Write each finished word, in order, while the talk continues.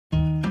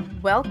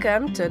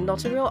Welcome to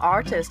Not a Real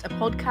Artist, a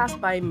podcast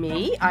by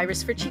me,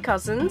 Iris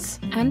Fritschi-Cussens.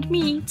 And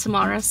me,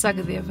 Tamara,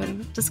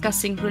 Sagathevan,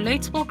 discussing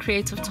relatable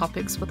creative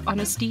topics with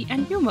honesty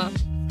and humour.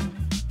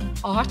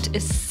 Art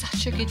is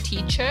such a good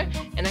teacher,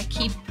 and I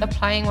keep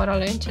applying what I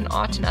learned in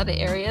art in other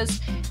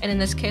areas. And in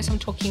this case, I'm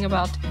talking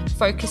about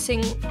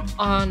focusing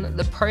on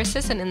the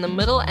process and in the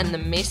middle and the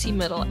messy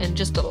middle, and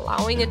just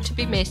allowing it to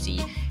be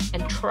messy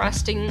and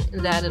trusting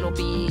that it'll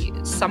be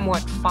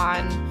somewhat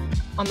fine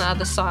on the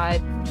other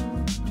side.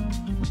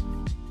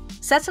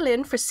 Settle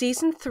in for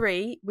season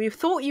 3. We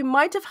thought you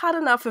might have had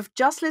enough of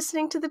just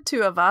listening to the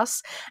two of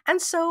us, and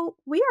so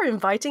we are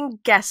inviting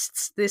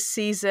guests this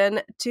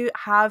season to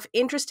have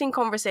interesting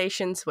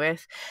conversations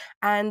with,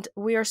 and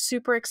we are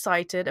super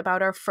excited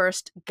about our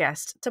first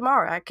guest.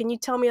 Tamara, can you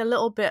tell me a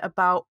little bit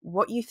about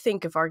what you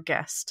think of our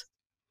guest?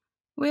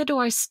 Where do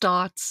I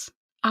start?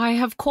 I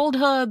have called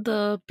her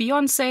the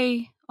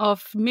Beyoncé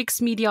of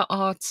mixed media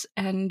arts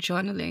and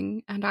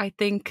journaling, and I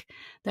think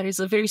that is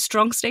a very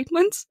strong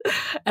statement,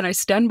 and I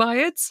stand by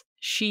it.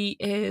 She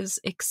is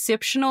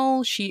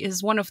exceptional. She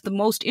is one of the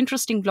most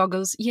interesting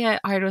bloggers. Yeah,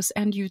 Iris,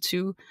 and you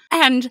too.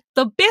 And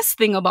the best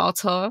thing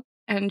about her,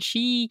 and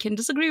she can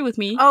disagree with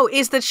me. Oh,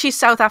 is that she's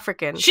South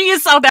African? She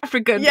is South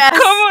African. Yes!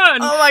 Come on!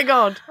 Oh my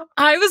god.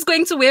 I was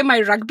going to wear my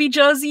rugby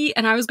jersey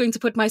and I was going to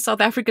put my South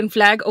African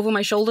flag over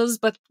my shoulders,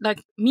 but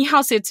like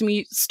Miha said to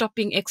me, stop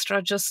being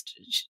extra, just,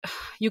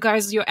 you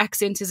guys, your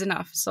accent is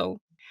enough. So,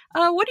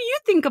 what do you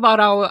think about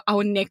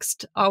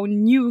our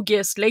new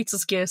guest,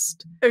 latest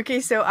guest? Okay,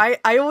 so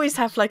I always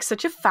have like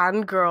such a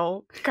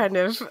fangirl kind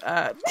of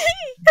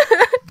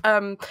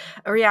a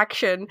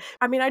reaction.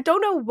 I mean, I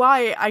don't know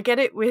why I get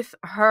it with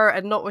her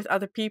and not with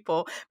other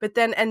people, but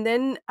then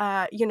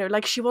you know,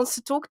 like she wants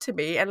to talk to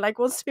me and like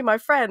wants to be my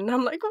friend. And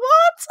I'm like,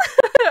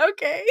 what?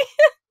 Okay.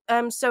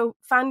 So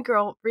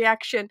fangirl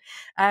reaction.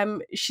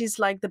 She's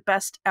like the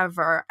best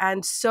ever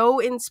and so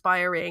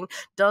inspiring,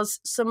 does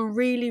some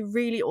really,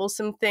 really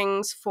awesome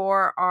things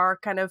for our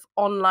kind of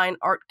online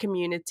art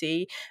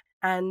community.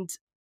 And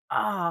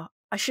I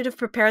should have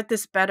prepared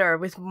this better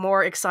with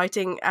more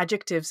exciting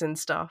adjectives and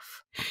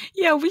stuff.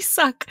 Yeah, we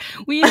suck.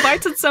 We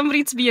invited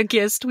somebody to be a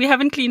guest. We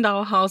haven't cleaned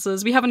our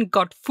houses. We haven't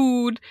got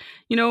food.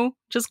 You know,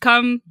 just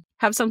come,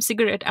 have some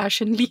cigarette ash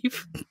and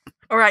leave.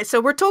 All right,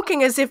 so we're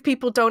talking as if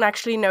people don't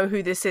actually know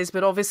who this is,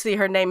 but obviously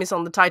her name is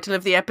on the title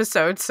of the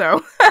episode,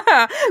 so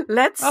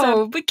let's...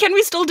 but can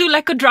we still do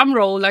like a drum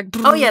roll? Like,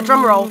 oh yeah,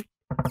 drum roll.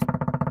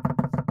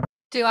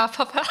 Do I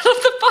pop out of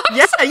the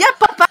box? Yeah,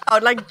 pop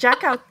out, like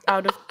Jack out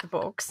of the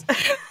box.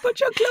 Put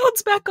your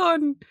clothes back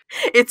on.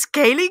 It's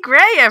Caylee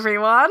Grey,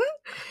 everyone.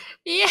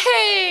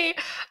 Yay!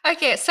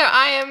 Okay, so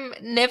I am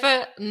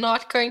never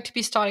not going to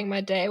be starting my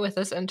day with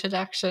this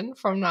introduction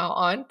from now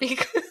on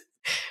because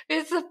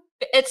it's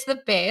the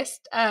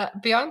best.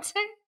 Beyonce,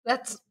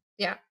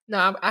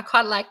 I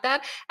quite like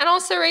that. And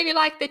also really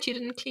like that you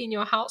didn't clean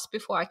your house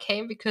before I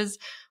came, because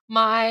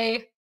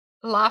my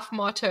life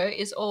motto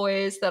is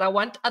always that I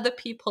want other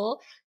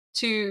people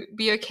to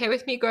be okay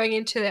with me going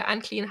into their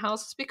unclean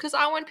houses, because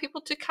I want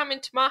people to come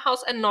into my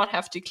house and not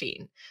have to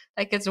clean.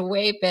 Like, it's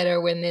way better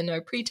when there are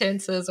no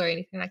pretenses or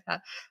anything like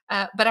that.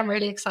 But I'm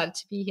really excited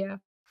to be here.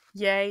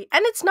 Yay.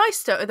 And it's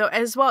nice though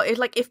as well. It's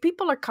like if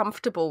people are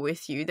comfortable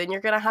with you, then you're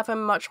going to have a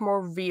much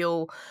more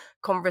real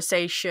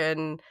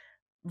conversation,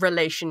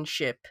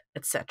 relationship,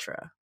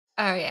 etc.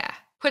 Oh yeah.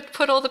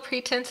 Put all the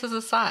pretenses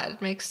aside.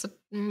 It makes it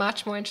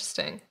much more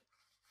interesting.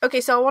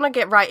 Okay, so I want to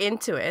get right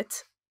into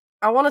it.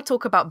 I want to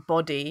talk about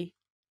body.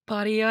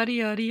 Body, yaddy,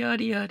 yaddy,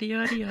 yaddy, yaddy,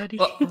 yaddy, yaddy.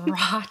 Well,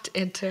 right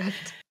into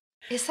it.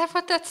 Is that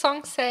what that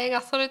song's saying? I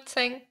thought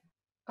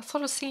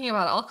it was singing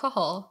about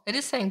alcohol. It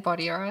is saying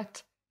body,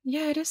 right?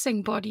 Yeah, it is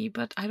saying body,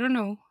 but I don't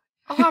know.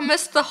 Oh, I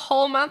missed the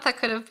whole month. I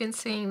could have been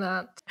singing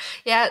that.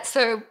 Yeah,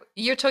 so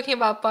you're talking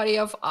about body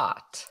of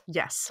art.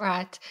 Yes.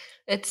 Right.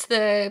 It's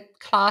the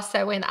class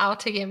that went out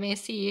to get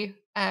messy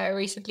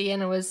recently,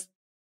 and it was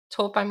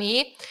taught by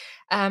me.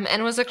 And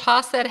it was a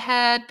class that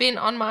had been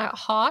on my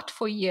heart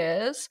for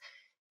years.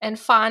 And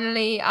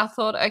finally, I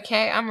thought,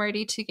 okay, I'm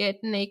ready to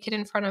get naked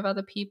in front of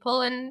other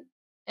people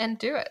and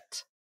do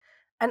it.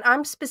 And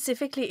I'm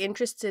specifically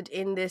interested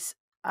in this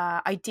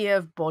idea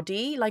of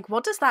body. Like,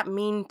 what does that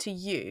mean to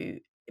you,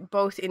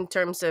 both in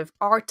terms of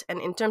art and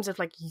in terms of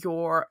like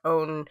your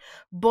own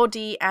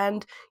body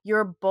and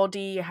your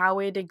body, how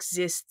it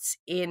exists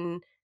in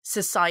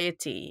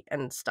society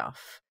and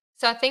stuff?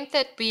 So I think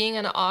that being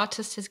an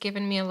artist has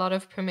given me a lot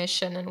of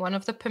permission, and one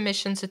of the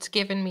permissions it's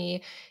given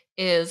me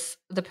is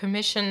the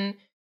permission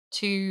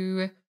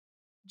to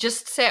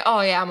just say, oh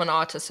yeah, I'm an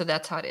artist, so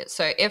that's how it is.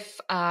 So if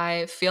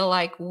I feel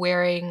like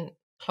wearing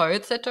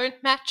clothes that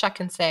don't match, I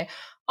can say,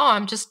 oh,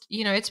 I'm just,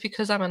 it's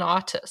because I'm an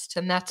artist,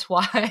 and that's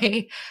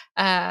why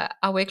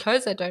I wear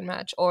clothes that don't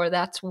match, or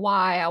that's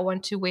why I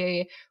want to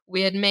wear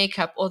weird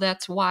makeup, or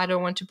that's why I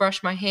don't want to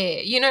brush my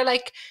hair.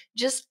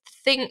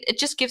 It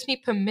just gives me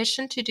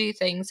permission to do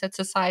things that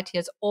society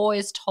has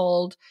always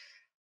told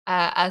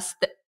us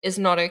that is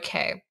not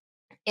okay.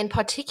 In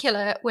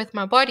particular, with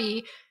my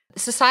body,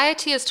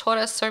 Society has taught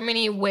us so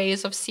many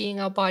ways of seeing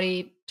our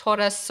body, taught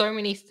us so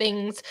many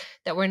things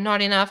that we're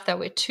not enough, that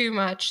we're too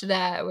much,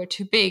 that we're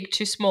too big,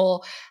 too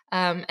small.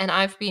 And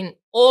I've been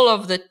all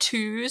of the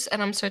twos,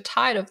 and I'm so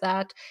tired of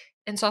that.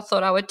 And so I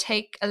thought I would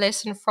take a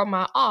lesson from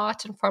my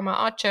art and from my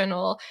art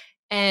journal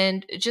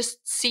and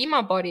just see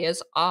my body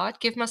as art,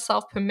 give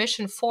myself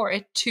permission for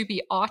it to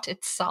be art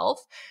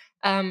itself,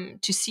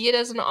 to see it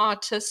as an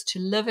artist, to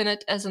live in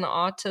it as an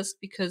artist,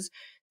 because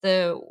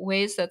the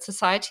ways that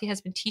society has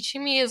been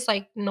teaching me is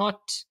like not,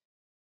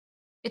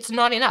 it's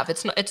not enough.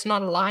 It's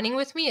not aligning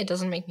with me. It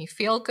doesn't make me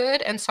feel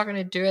good, and it's not going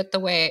to do it the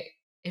way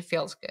it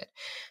feels good.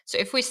 So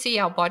if we see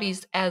our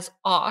bodies as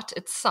art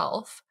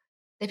itself,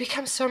 they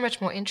become so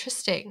much more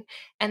interesting.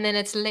 And then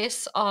it's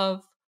less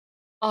of,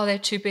 oh, they're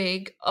too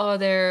big, oh,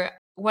 they're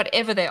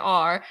whatever they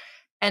are.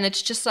 And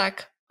it's just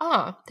like,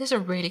 oh, there's a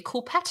really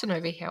cool pattern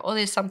over here, or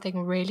there's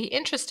something really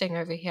interesting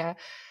over here.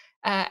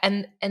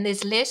 And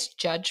there's less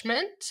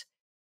judgment.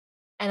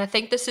 And I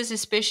think this is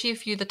especially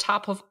if you're the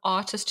type of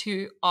artist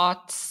who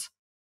arts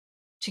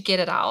to get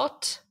it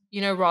out,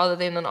 rather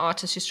than an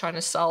artist who's trying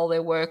to sell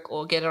their work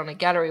or get it on a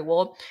gallery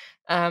wall.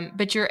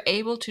 But you're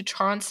able to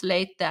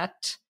translate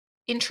that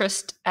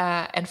interest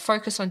and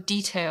focus on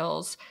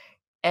details.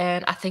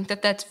 And I think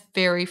that that's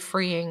very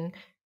freeing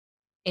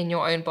in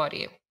your own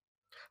body.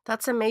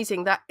 That's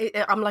amazing.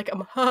 I'm like,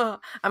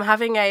 I'm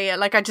having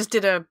like I just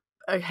did a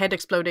head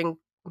exploding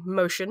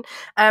motion,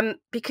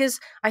 because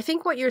I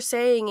think what you're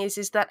saying is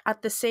that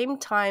at the same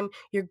time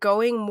you're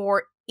going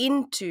more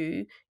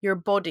into your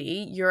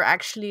body, you're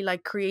actually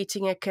like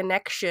creating a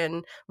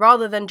connection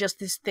rather than just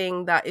this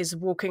thing that is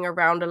walking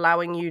around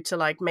allowing you to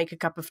like make a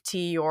cup of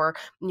tea or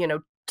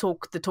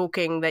talk the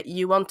talking that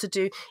you want to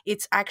do.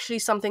 It's actually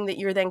something that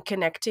you're then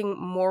connecting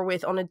more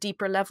with on a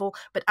deeper level,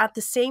 but at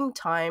the same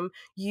time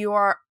you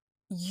are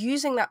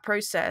using that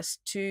process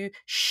to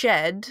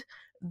shed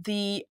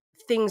the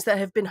things that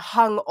have been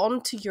hung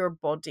onto your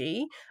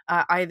body,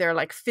 either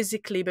like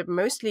physically but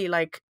mostly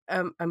like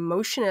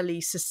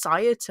emotionally,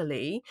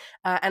 societally,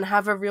 and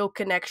have a real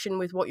connection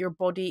with what your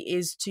body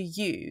is to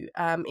you,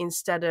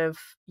 instead of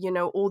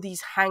all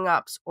these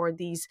hang-ups or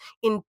these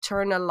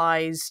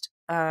internalized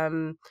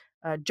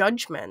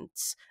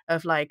judgments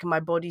of like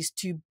my body's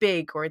too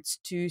big or it's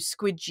too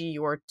squidgy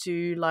or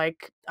too,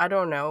 like, I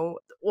don't know,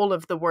 all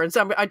of the words.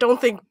 I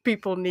don't think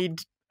people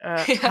need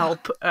Yeah.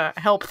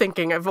 help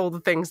thinking of all the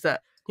things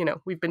that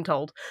we've been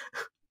told.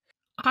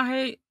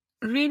 I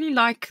really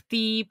like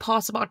the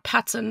part about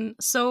pattern.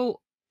 So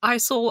I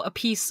saw a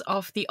piece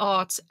of the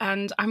art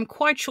and I'm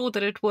quite sure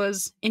that it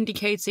was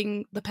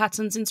indicating the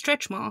patterns in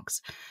stretch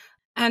marks.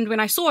 And when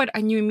I saw it,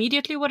 I knew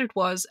immediately what it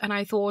was. And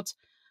I thought,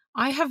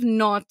 I have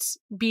not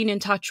been in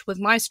touch with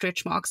my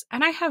stretch marks,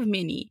 and I have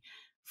many,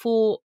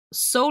 for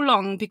so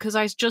long because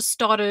I just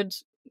started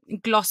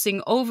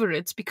glossing over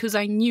it because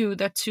I knew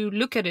that to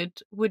look at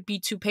it would be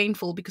too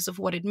painful because of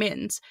what it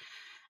meant.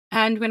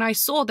 And when I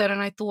saw that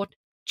and I thought,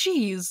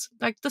 geez,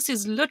 like this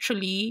is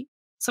literally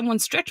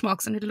someone's stretch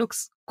marks and it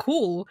looks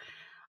cool.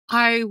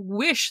 I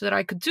wish that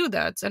I could do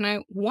that and I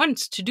want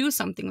to do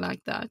something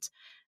like that.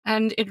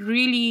 And it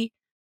really,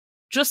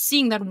 just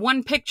seeing that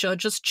one picture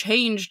just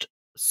changed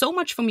so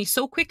much for me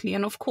so quickly.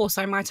 And of course,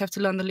 I might have to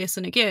learn the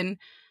lesson again,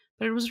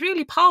 but it was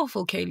really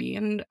powerful, Caylee.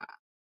 And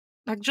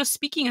like just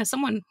speaking as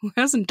someone who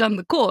hasn't done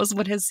the course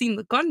but has seen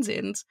the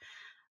content,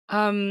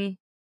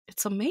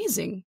 it's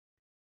amazing.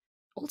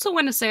 Also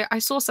want to say I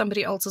saw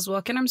somebody else's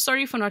work, and I'm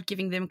sorry for not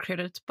giving them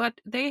credit, but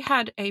they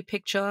had a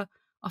picture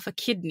of a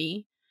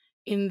kidney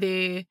in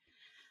there.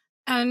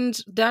 And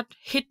that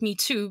hit me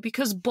too,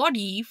 because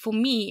body for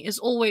me is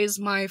always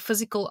my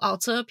physical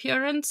outer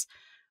appearance.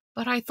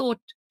 But I thought,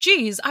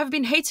 geez, I've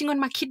been hating on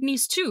my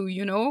kidneys too,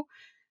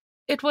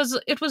 It was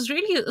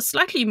really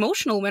slightly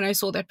emotional when I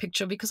saw that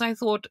picture because I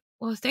thought,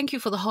 well, thank you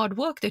for the hard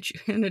work that you,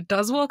 and it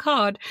does work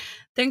hard.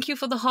 Thank you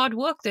for the hard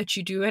work that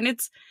you do. And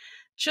it's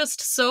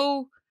just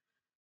so,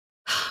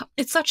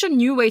 it's such a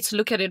new way to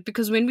look at it,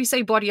 because when we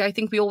say body, I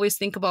think we always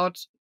think about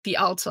the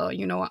outer,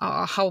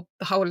 how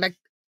like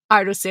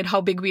Iris said,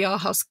 how big we are,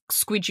 how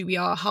squidgy we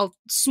are, how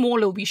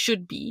smaller we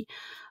should be.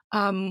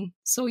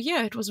 So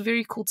yeah, it was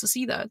very cool to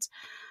see that.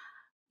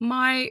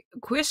 My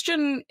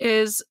question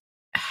is,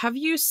 have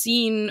you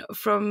seen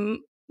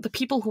from the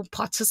people who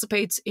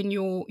participate in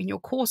your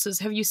courses,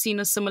 have you seen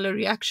a similar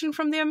reaction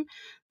from them?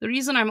 The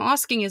reason I'm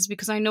asking is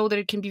because I know that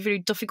it can be very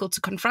difficult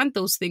to confront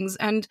those things,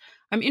 and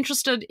I'm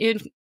interested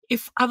in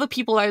if other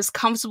people are as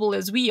comfortable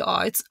as we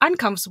are. It's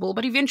uncomfortable,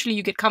 but eventually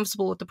you get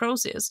comfortable with the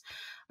process.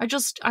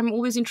 I'm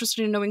always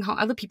interested in knowing how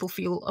other people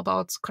feel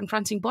about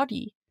confronting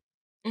body.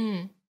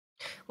 Mm.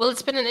 Well,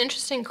 it's been an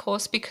interesting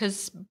course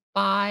because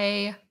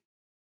by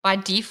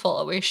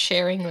default we're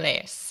sharing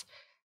less.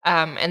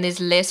 And there's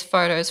less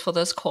photos for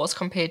this course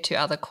compared to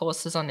other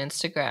courses on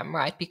Instagram,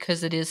 right?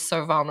 Because it is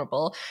so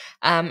vulnerable.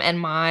 And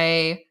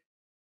my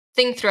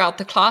thing throughout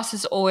the class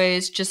is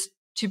always just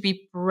to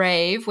be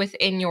brave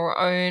within your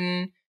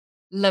own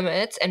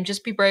limits and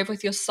just be brave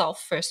with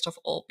yourself first of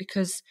all,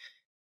 because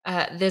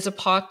there's a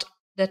part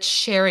that's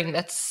sharing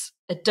that's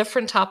a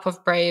different type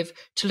of brave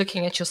to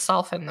looking at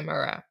yourself in the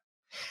mirror.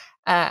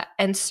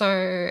 And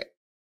so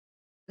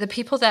the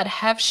people that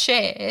have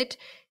shared,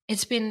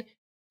 it's been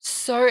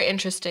so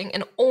interesting,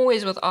 and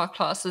always with art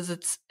classes,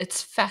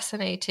 it's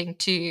fascinating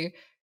to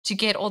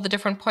get all the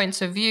different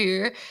points of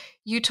view.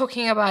 You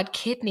talking about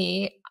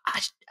kidney,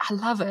 I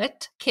love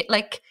it.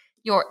 Like,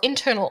 your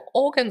internal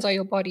organs are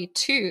your body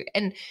too,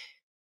 and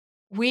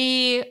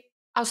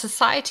our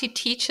society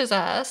teaches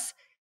us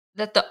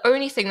that the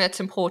only thing that's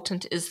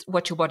important is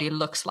what your body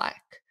looks like.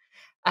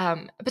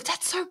 But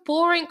that's so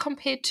boring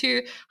compared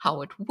to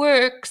how it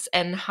works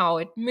and how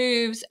it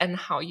moves and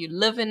how you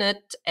live in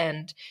it,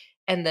 and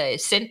the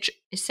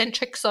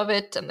eccentrics of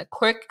it and the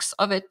quirks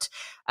of it.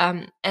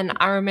 And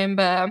I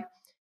remember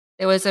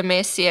there was a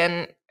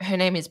Messian, her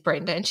name is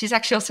Brenda, and she's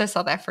actually also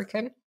South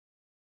African.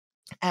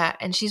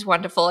 And she's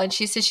wonderful. And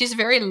she says she's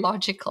very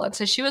logical. And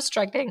so she was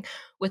struggling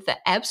with the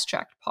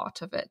abstract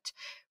part of it,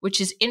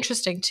 which is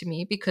interesting to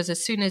me, because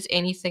as soon as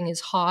anything is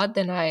hard,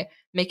 then I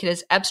make it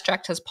as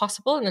abstract as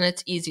possible, and then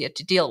it's easier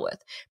to deal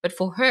with. But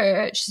for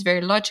her, she's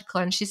very logical.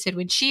 And she said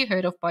when she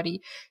heard of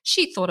body,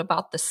 she thought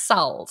about the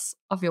cells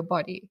of your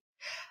body.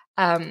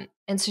 And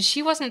so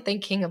she wasn't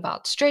thinking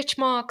about stretch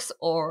marks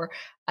or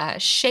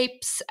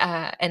shapes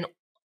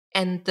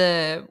and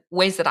the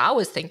ways that I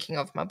was thinking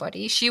of my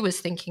body. She was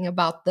thinking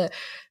about the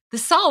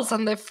cells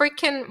and the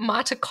freaking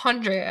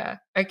mitochondria.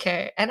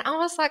 Okay. And I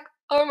was like,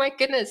 oh my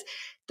goodness,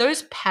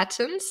 those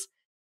patterns,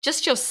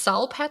 just your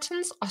cell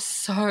patterns, are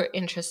so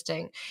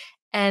interesting.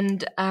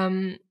 And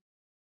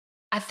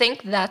I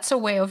think that's a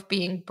way of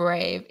being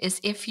brave, is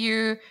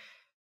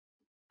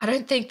I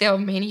don't think there are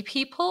many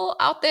people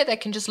out there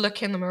that can just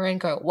look in the mirror and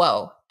go,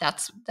 whoa,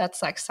 that's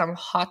like some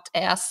hot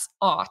ass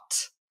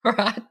art.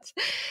 Right?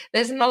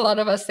 There's not a lot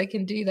of us that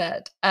can do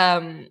that.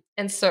 And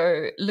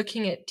so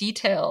looking at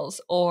details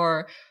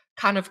or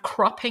kind of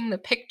cropping the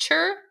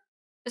picture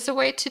is a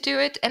way to do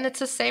it. And it's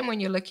the same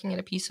when you're looking at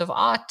a piece of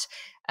art.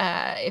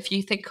 If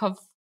you think of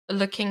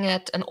looking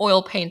at an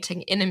oil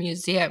painting in a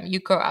museum, you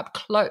go up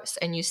close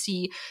and you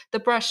see the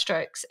brush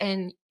strokes,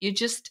 and you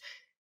just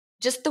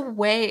the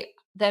way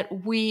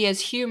that we as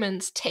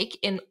humans take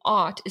in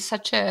art is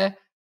such a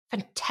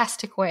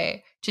fantastic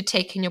way to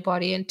take in your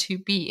body and to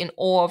be in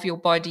awe of your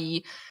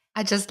body.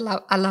 I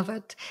love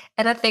it.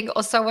 And I think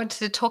also I wanted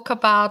to talk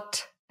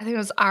about, I think it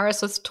was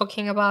Iris was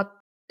talking about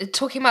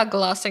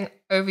glossing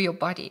over your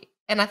body.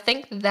 And I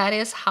think that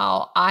is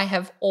how I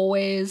have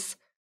always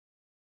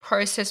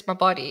processed my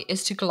body,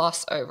 is to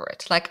gloss over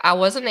it. Like, I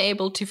wasn't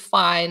able to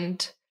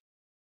find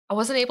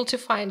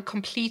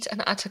complete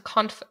and utter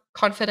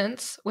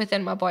confidence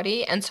within my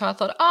body. And so I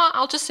thought,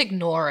 I'll just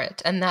ignore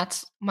it. And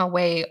that's my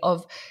way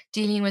of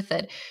dealing with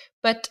it.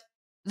 But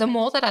the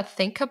more that I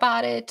think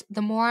about it,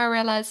 the more I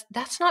realize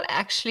that's not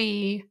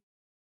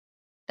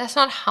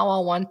how I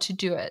want to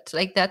do it.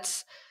 Like,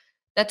 that's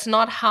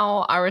not how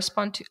I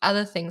respond to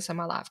other things in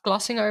my life.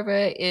 Glossing over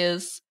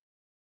is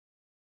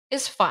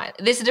fine.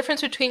 There's a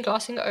difference between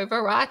glossing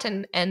over, right,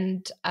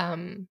 and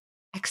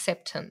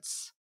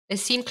acceptance. They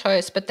seem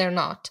close, but they're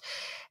not.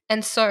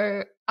 And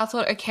so I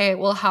thought, okay,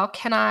 well, how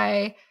can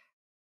I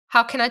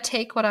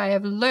take what I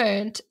have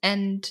learned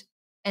and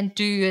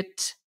do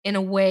it in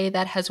a way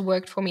that has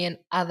worked for me in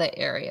other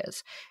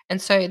areas?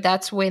 And so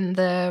that's when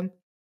the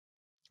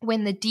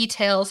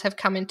details have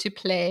come into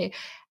play.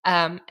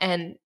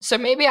 And so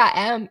maybe I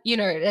am,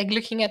 like,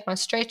 looking at my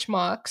stretch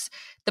marks,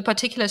 the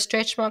particular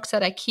stretch marks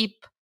that I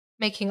keep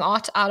making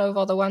art out of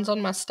are the ones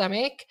on my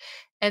stomach.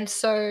 And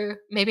so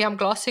maybe I'm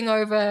glossing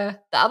over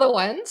the other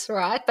ones,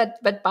 right?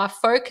 But by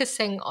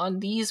focusing on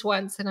these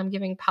ones, then I'm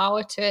giving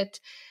power to it.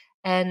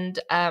 And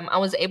I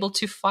was able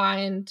to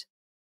find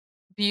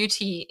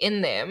beauty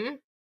in them,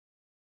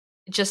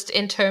 just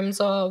in terms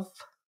of,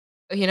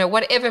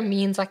 whatever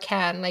means I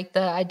can. Like,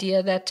 the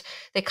idea that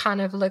they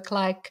kind of look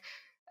like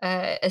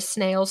a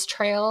snail's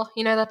trail,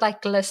 that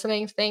like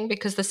glistening thing,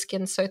 because the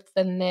skin's so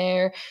thin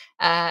there,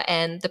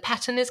 and the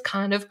pattern is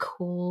kind of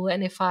cool.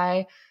 And if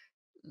I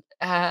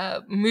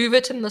move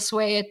it in this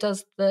way, it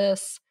does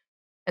this.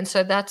 And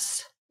so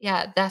that's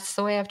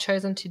the way I've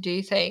chosen to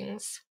do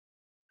things.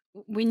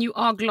 When you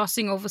are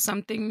glossing over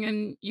something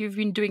and you've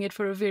been doing it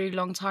for a very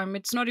long time,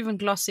 it's not even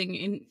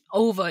glossing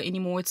over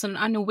anymore. It's an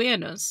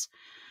unawareness.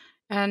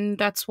 And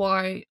that's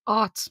why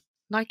art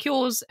like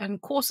yours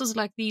and courses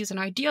like these and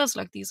ideas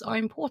like these are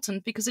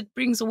important, because it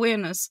brings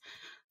awareness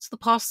to the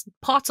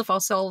parts of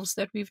ourselves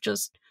that we've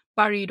just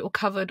buried or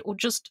covered, or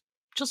just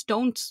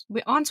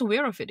we aren't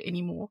aware of it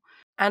anymore.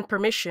 And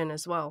permission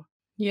as well.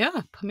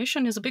 Yeah,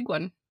 permission is a big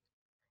one.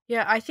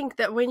 Yeah, I think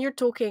that when you're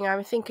talking,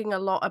 I'm thinking a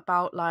lot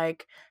about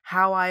like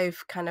how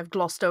I've kind of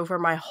glossed over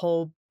my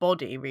whole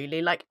body,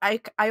 really. Like,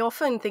 I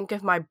often think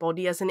of my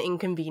body as an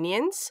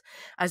inconvenience,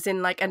 as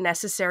in like a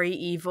necessary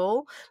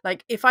evil.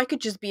 Like, if I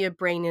could just be a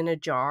brain in a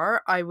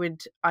jar, I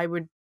would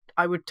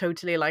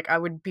totally, like, I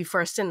would be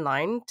first in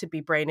line to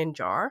be brain in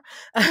jar.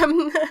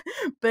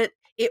 But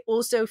it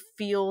also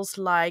feels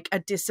like a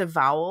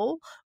disavowal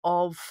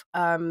of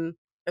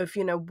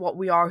what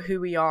we are,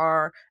 who we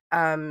are,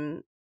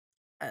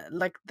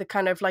 like the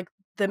kind of like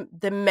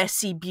the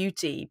messy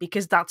beauty,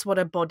 because that's what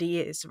a body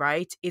is,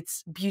 right?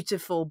 It's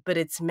beautiful, but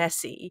it's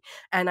messy.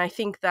 And I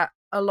think that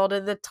a lot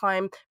of the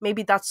time,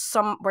 maybe that's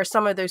where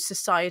some of those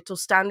societal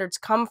standards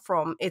come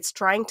from. It's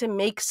trying to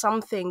make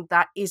something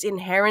that is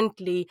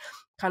inherently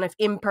kind of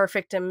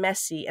imperfect and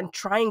messy and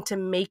trying to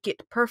make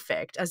it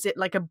perfect, as it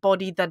like a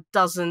body that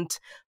doesn't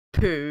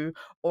poo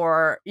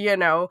or, you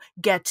know,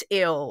 get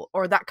ill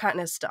or that kind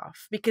of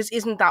stuff. Because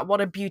isn't that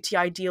what a beauty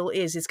ideal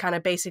is? It's kind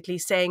of basically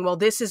saying, well,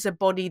 this is a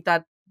body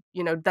that,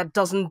 you know, that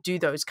doesn't do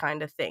those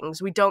kind of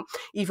things. We don't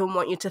even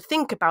want you to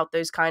think about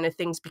those kind of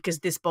things because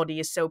this body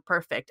is so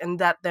perfect. And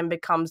that then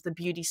becomes the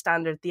beauty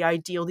standard, the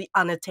ideal, the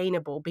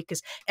unattainable,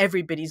 because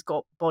everybody's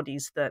got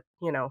bodies that,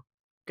 you know,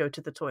 go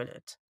to the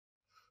toilet.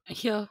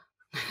 Here.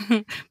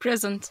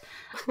 Present.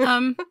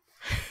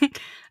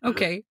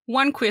 Okay,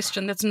 one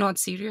question that's not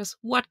serious.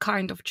 What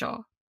kind of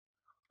jar?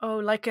 Oh,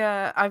 like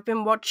I've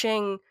been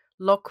watching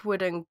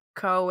Lockwood and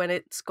Co, and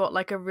it's got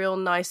like a real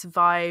nice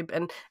vibe,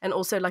 and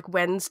also like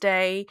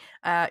Wednesday,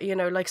 you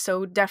know, like,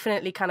 so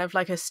definitely kind of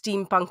like a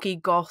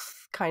steampunky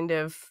goth kind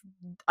of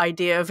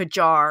idea of a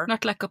jar.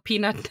 Not like a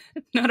peanut,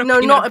 not a No,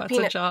 peanut not a butter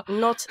peanut, jar.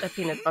 not a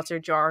peanut butter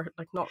jar,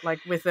 like not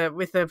like with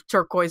a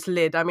turquoise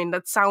lid. I mean,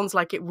 that sounds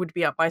like it would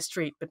be up my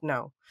street, but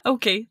no.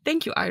 Okay,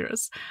 thank you,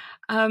 Iris.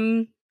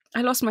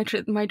 I lost my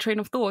train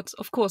of thought,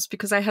 of course,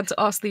 because I had to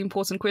ask the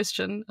important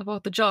question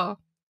about the jar.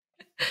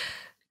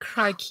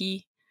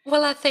 Crikey.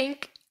 Well, I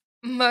think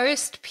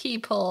most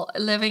people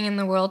living in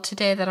the world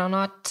today that are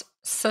not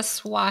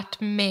cis white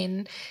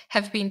men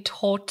have been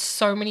taught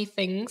so many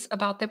things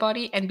about their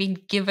body and been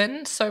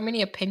given so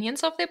many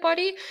opinions of their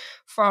body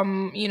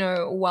from, you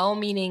know,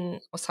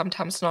 well-meaning or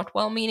sometimes not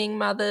well-meaning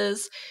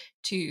mothers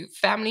to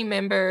family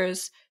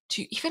members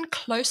to even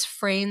close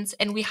friends,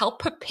 and we help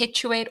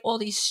perpetuate all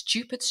these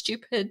stupid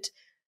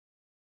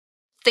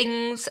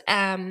things,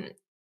 and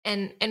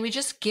we're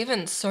just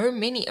given so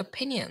many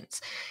opinions.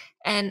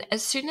 And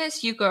as soon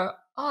as you go,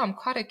 oh, I'm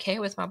quite okay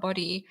with my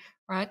body,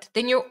 right,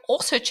 then you're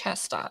also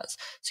chastised.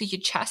 So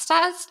you're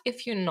chastised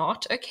if you're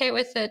not okay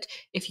with it,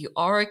 if you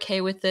are okay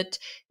with it,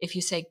 if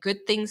you say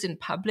good things in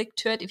public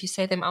to it, if you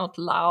say them out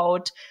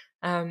loud,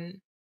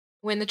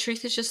 when the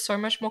truth is just so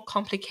much more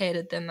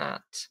complicated than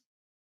that.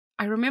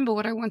 I remember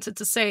what I wanted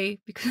to say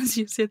because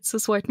you said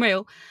cis white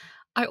male.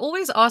 I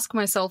always ask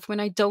myself when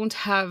I don't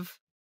have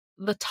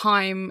the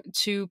time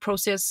to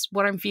process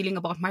what I'm feeling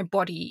about my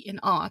body in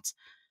art,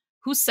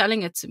 who's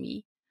selling it to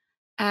me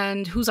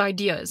and whose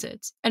idea is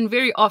it? And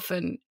very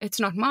often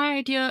it's not my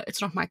idea, it's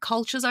not my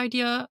culture's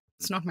idea,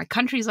 it's not my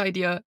country's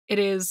idea. It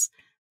is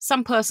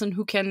some person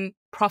who can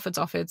profit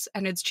off it,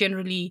 and it's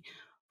generally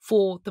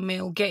for the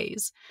male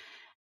gaze.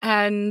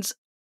 And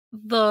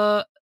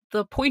the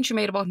point you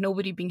made about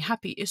nobody being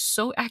happy is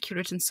so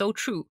accurate and so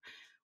true.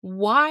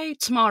 Why,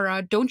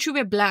 Tamara, don't you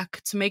wear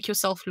black to make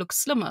yourself look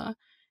slimmer?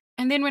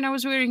 And then when I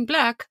was wearing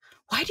black,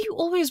 why do you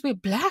always wear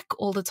black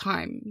all the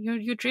time?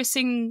 You're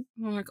dressing,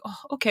 I'm like,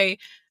 oh, okay.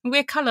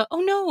 Wear color.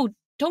 Oh no,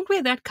 don't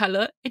wear that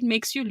color. It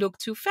makes you look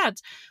too fat.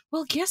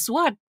 Well, guess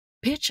what?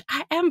 Bitch,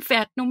 I am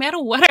fat no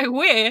matter what I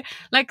wear.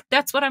 Like,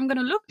 that's what I'm going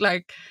to look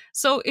like.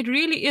 So it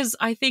really is,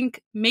 I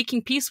think,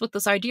 making peace with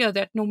this idea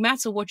that no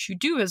matter what you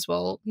do as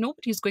well,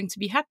 nobody's going to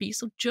be happy.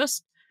 So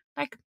just,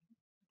 like,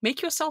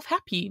 make yourself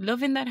happy.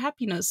 Live in that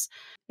happiness.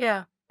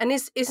 Yeah. And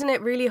isn't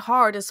it really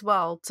hard as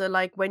well to,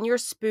 like, when you're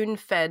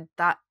spoon-fed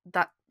that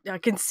I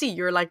can see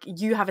you're like,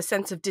 you have a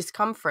sense of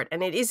discomfort,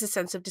 and it is a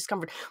sense of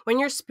discomfort. When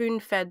you're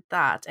spoon-fed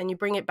that and you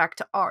bring it back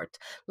to art,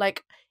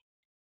 like,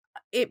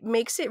 it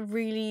makes it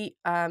really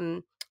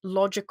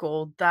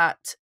logical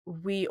that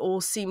we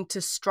all seem to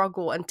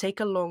struggle and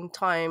take a long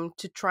time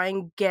to try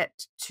and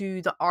get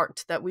to the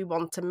art that we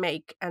want to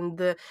make, and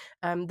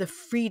the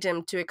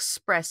freedom to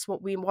express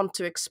what we want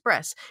to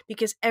express.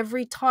 Because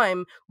every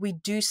time we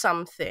do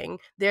something,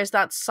 there's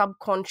that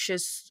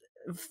subconscious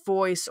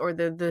voice or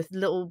the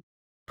little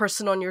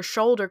person on your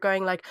shoulder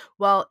going like,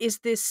 well,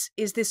 is this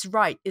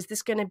right? Is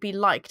this going to be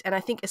liked? And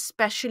I think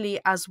especially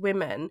as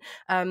women,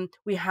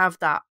 we have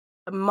that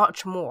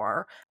much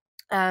more.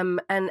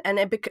 And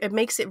it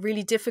makes it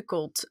really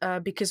difficult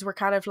because we're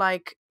kind of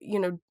like, you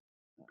know,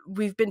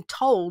 we've been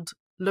told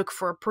look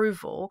for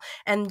approval,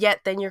 and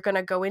yet then you're going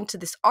to go into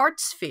this art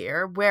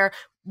sphere where,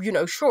 you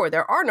know, sure,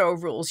 there are no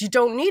rules, you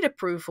don't need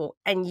approval,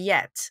 and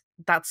yet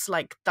that's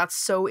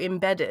so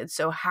embedded.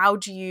 So how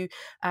do you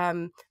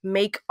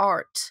make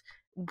art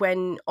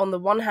when on the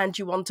one hand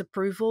you want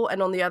approval,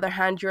 and on the other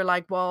hand you're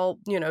like, well,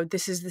 you know,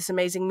 this is this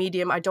amazing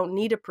medium, I don't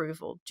need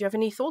approval? Do you have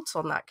any thoughts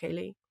on that,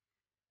 Caylee?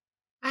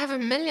 I have a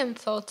million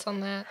thoughts on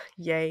that.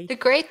 Yay. The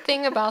great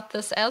thing about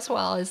this as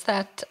well is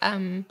that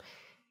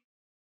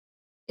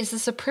is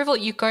this approval.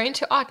 You go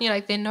into art and you're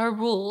like, there are no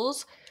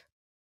rules,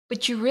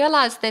 but you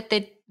realize that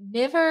there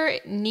never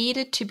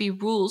needed to be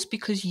rules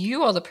because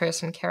you are the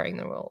person carrying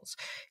the rules.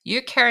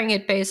 You're carrying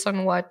it based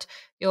on what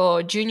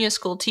your junior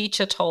school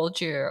teacher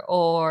told you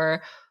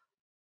or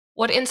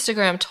what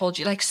Instagram told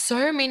you. Like,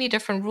 so many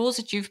different rules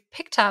that you've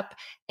picked up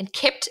and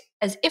kept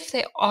as if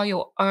they are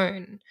your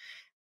own.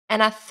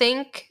 And I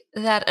think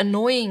that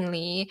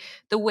annoyingly,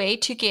 the way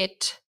to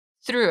get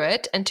through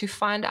it and to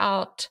find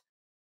out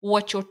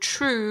what your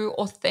true,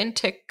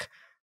 authentic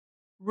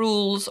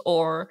rules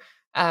or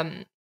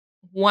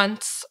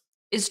wants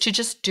is to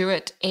just do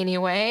it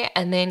anyway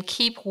and then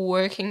keep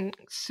working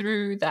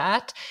through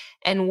that.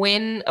 And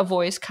when a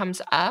voice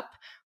comes up,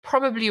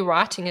 probably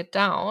writing it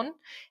down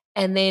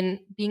and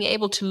then being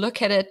able to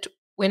look at it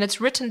when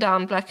it's written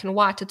down black and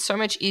white. It's so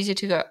much easier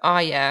to go, oh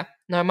yeah,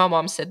 no, my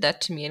mom said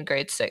that to me in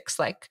grade 6.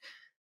 Like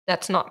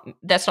that's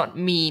not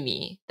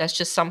me. That's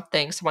just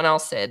something someone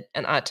else said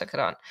and I took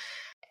it on.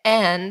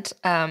 And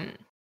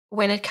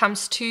when it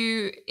comes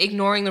to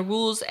ignoring the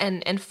rules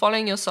and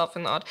following yourself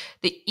in that,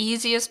 the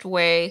easiest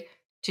way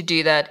to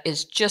do that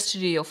is just to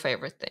do your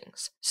favorite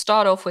things.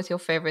 Start off with your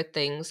favorite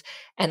things,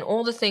 and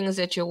all the things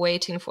that you're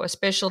waiting for a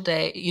special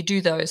day, you do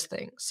those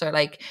things. So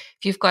like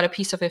if you've got a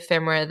piece of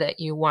ephemera that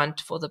you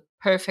want for the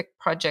perfect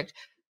project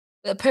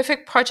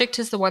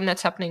is the one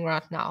that's happening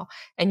right now,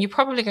 and you're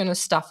probably going to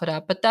stuff it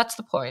up, but that's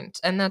the point,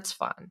 and that's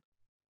fun.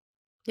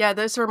 Yeah,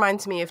 this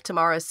reminds me of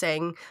Tamara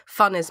saying,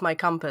 fun is my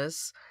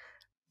compass.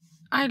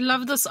 I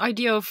love this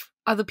idea of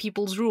other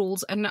people's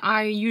rules, and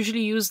I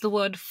usually use the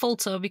word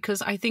filter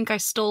because I think I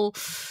still,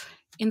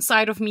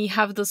 inside of me,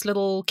 have this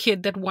little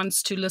kid that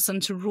wants to listen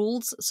to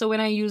rules. So when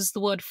I use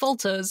the word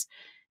filters,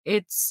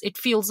 it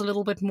feels a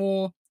little bit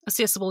more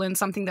accessible and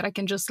something that I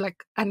can just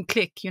like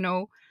unclick, you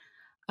know?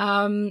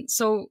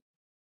 So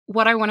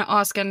what I want to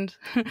ask, and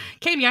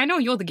Caylee, I know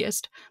you're the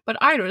guest, but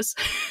Iris,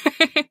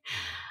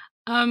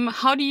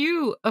 how do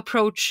you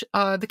approach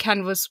the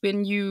canvas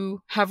when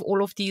you have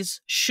all of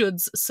these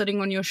shoulds sitting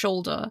on your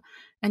shoulder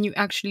and you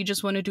actually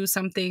just want to do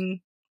something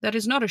that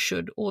is not a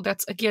should or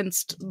that's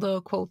against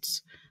the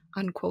quotes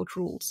unquote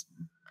rules?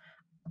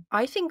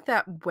 I think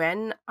that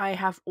when I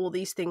have all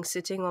these things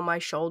sitting on my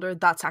shoulder,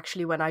 that's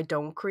actually when I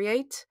don't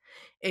create.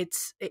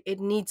 It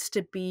needs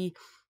to be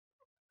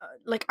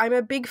like, I'm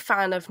a big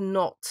fan of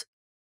not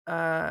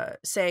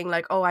saying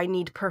like, oh, I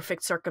need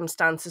perfect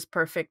circumstances,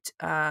 perfect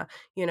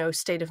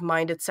state of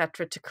mind,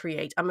 etc. to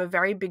create. I'm a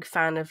very big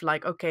fan of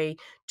like, okay,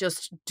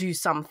 just do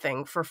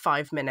something for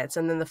 5 minutes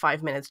and then the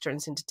 5 minutes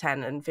turns into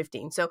 10 and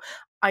 15. So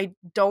I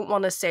don't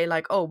want to say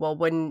like, oh well,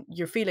 when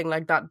you're feeling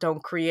like that,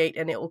 don't create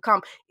and it will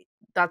come.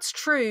 That's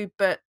true,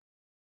 but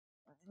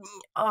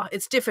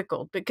it's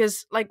difficult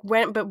because like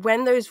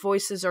when those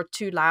voices are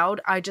too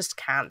loud, I just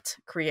can't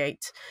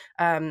create.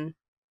 And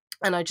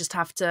I just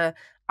have to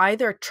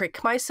either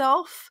trick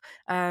myself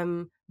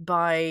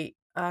by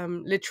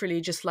literally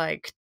just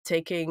like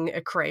taking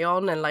a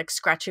crayon and like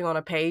scratching on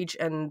a page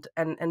and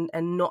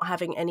not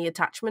having any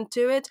attachment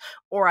to it,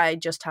 or I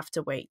just have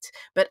to wait.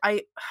 But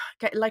I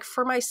like,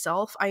 for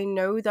myself, I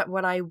know that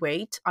when I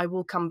wait, I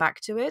will come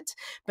back to it,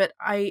 but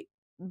I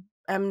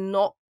am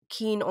not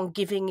keen on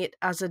giving it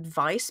as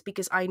advice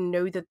because I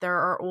know that there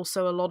are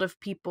also a lot of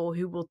people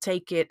who will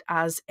take it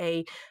as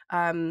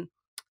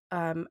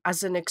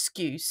an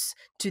excuse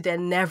to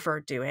then never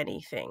do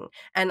anything.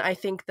 And I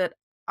think that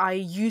I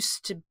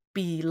used to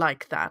be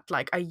like that.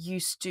 Like I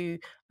used to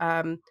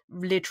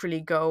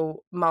literally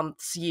go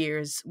months,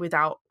 years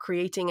without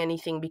creating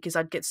anything because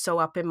I'd get so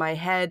up in my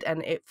head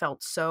and it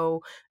felt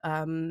so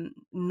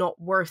not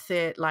worth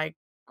it. Like,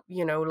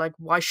 like,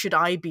 why should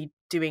I be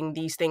doing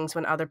these things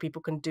when other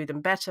people can do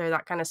them better,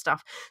 that kind of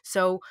stuff.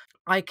 So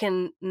I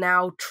can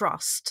now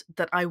trust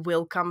that I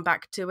will come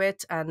back to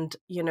it, and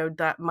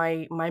that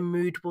my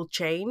mood will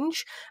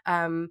change.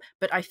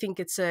 But I think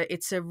it's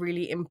a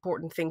really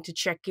important thing to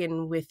check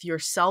in with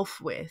yourself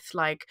with,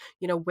 like,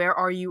 where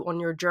are you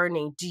on your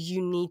journey? Do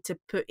you need to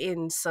put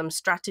in some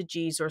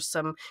strategies or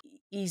some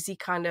easy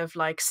kind of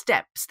like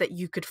steps that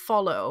you could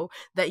follow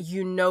that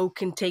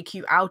can take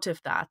you out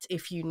of that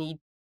if you need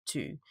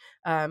to,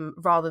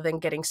 rather than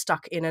getting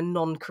stuck in a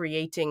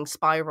non-creating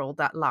spiral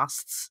that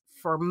lasts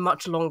for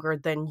much longer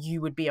than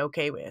you would be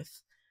okay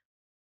with.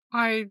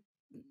 I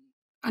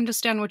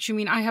understand what you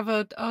mean. I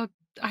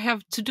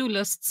have to-do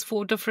lists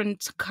for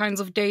different kinds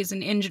of days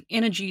and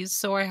energies.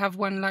 So I have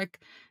one, like,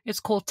 it's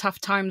called Tough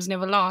Times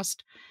Never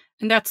Last.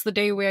 And that's the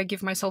day where I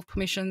give myself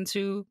permission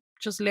to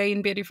just lay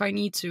in bed if I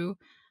need to.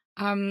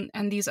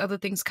 And these other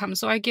things come.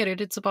 So I get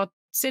it. It's about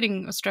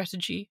setting a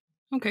strategy.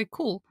 Okay,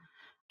 cool.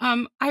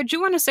 I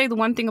do want to say the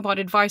one thing about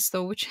advice,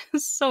 though, which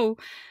is so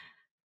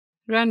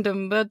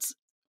random, but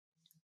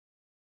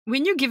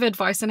when you give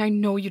advice, and I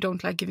know you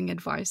don't like giving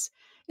advice,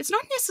 it's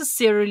not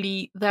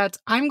necessarily that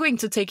I'm going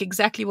to take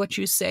exactly what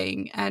you're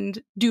saying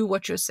and do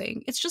what you're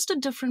saying. It's just a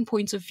different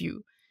point of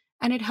view.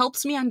 And it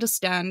helps me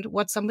understand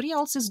what somebody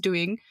else is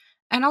doing,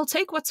 and I'll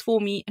take what's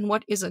for me and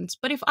what isn't.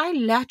 But if I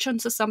latch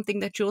onto something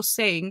that you're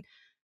saying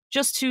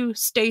just to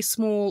stay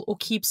small or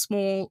keep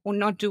small or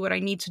not do what I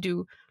need to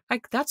do,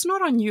 like, that's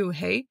not on you,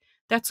 hey?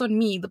 That's on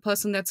me, the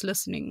person that's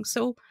listening.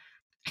 So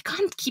I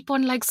can't keep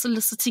on like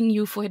soliciting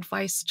you for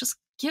advice. Just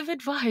give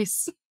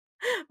advice.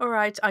 All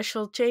right, I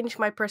shall change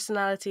my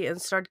personality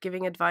and start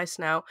giving advice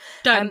now.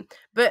 Done.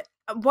 But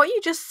what you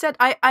just said,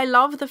 I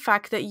love the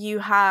fact that you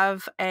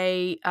have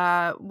a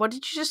what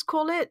did you just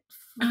call it?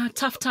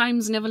 Tough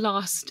times never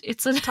last.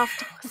 It's a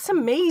Tough. It's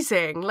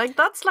amazing. Like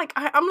that's like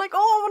I'm like, oh,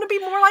 I want to be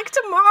more like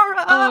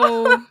Tamara.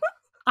 Oh,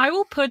 I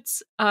will put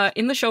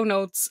in the show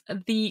notes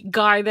the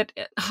guy that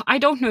I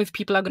don't know if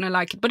people are going to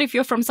like it, but if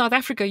you're from South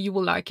Africa, you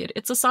will like it.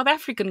 It's a South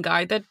African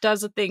guy that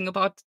does a thing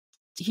about,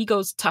 he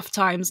goes, tough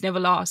times never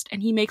last,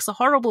 and he makes a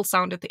horrible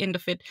sound at the end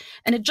of it,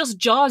 and it just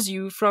jars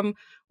you from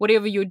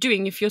whatever you're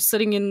doing. If you're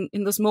sitting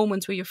in this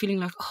moment where you're feeling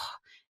like, oh,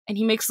 and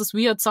he makes this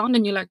weird sound,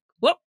 and you're like,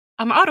 well,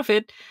 I'm out of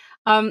it.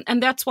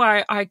 And that's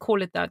why I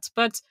call it that.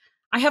 But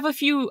I have a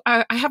few.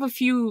 I have a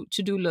few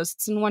to-do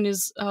lists, and one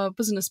is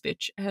business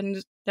pitch,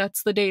 and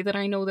that's the day that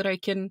I know that I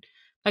can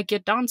like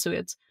get down to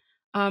it.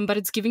 But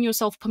it's giving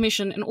yourself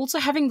permission, and also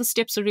having the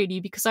steps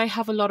already, because I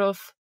have a lot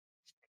of,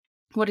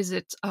 what is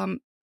it?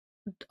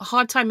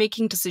 Hard time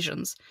making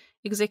decisions,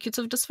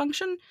 executive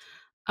dysfunction.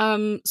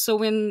 So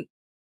when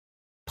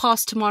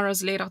past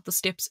Tamara's laid out the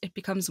steps, it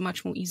becomes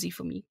much more easy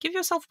for me. Give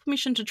yourself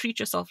permission to treat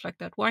yourself like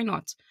that. Why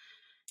not?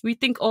 We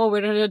think, oh,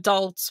 we're an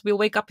adult. We'll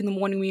wake up in the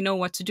morning. We know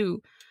what to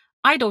do.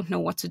 I don't know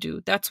what to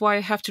do. That's why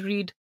I have to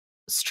read,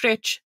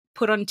 stretch,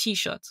 put on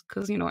t-shirts,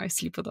 because I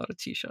sleep without a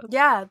t-shirt.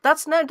 Yeah,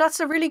 that's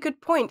a really good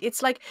point.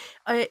 It's like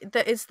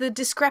it's the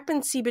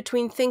discrepancy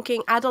between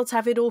thinking adults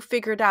have it all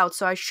figured out,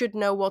 so I should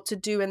know what to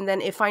do, and then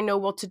if I know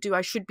what to do,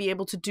 I should be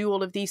able to do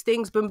all of these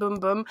things, boom, boom,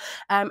 boom.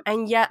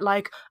 And yet,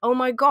 like, oh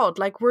my god,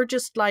 like we're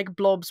just like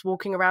blobs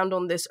walking around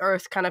on this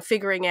earth, kind of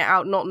figuring it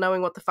out, not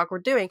knowing what the fuck we're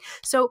doing.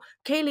 So,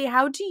 Caylee,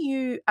 how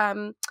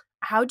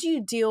do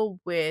you deal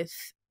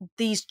with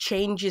these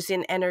changes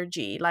in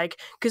energy? Like,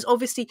 because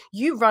obviously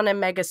you run a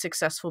mega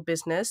successful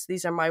business.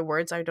 These are my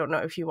words. I don't know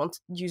if you want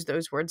to use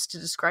those words to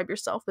describe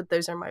yourself, but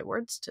those are my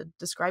words to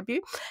describe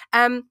you.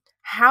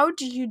 How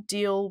do you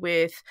deal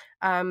with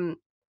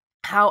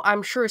how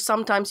I'm sure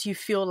sometimes you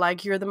feel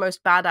like you're the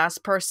most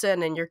badass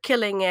person and you're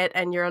killing it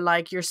and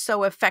you're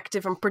so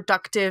effective and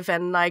productive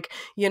and like,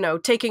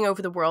 taking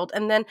over the world,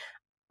 and then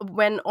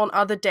when on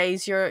other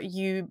days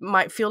you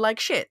might feel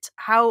like shit.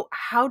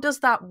 How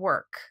does that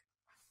work?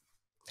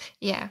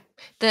 Yeah.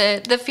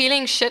 The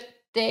feeling shit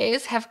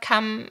days have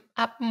come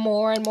up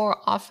more and more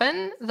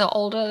often the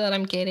older that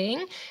I'm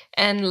getting.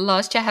 And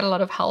last year I had a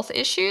lot of health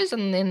issues,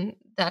 and then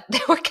that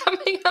they were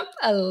coming up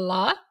a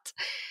lot.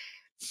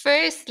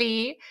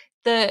 Firstly,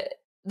 the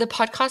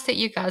podcast that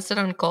you guys did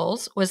on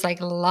goals was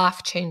like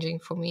life changing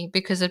for me,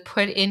 because it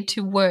put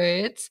into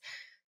words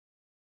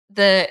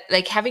the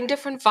like having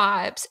different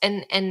vibes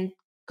and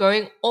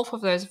going off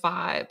of those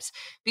vibes,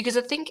 because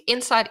I think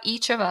inside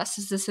each of us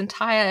is this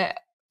entire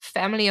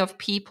family of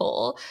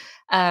people,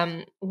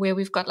 where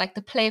we've got like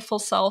the playful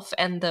self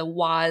and the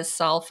wise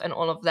self and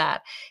all of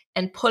that,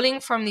 and pulling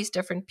from these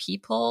different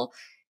people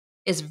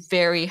is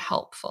very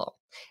helpful.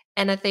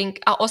 And I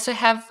think I also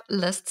have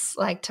lists,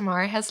 like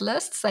Tamara has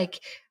lists,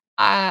 like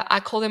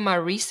I call them my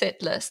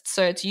reset list.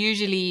 So it's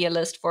usually a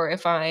list for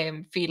if I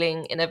am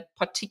feeling in a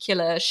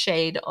particular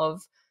shade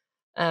of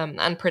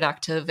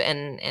unproductive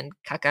and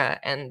caca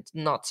and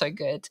not so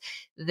good,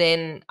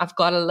 then I've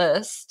got a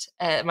list.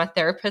 My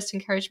therapist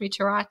encouraged me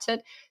to write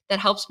it. That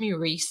helps me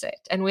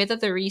reset. And whether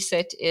the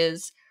reset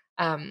is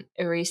a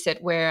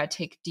reset where I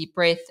take a deep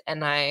breath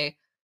and I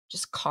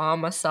just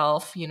calm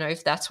myself,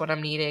 if that's what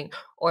I'm needing,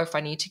 or if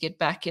I need to get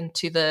back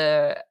into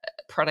the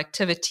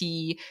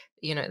productivity,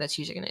 that's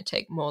usually going to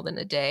take more than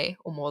a day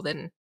or more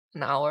than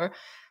an hour.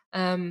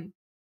 And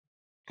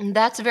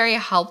that's very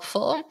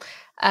helpful.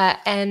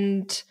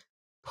 And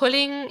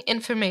pulling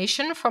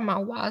information from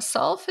our wise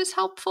self is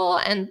helpful.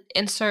 And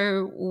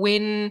so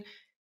when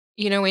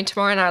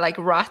Tamara and I like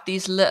write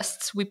these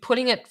lists, we're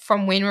pulling it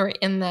from when we're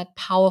in that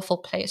powerful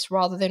place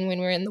rather than when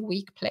we're in the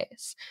weak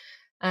place.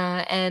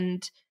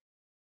 And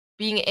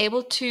being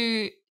able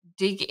to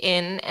dig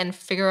in and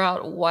figure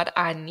out what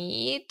I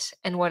need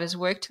and what has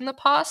worked in the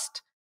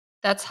past,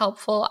 that's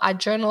helpful. I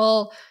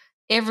journal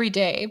every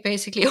day,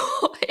 basically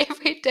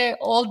every day,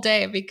 all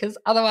day, because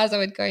otherwise I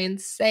would go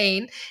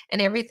insane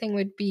and everything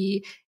would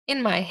be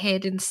in my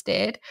head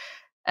instead.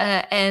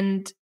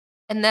 And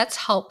that's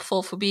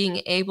helpful for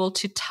being able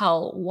to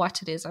tell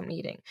what it is I'm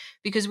needing.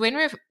 Because when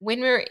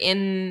we're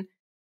in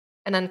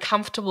an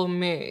uncomfortable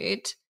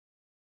mood,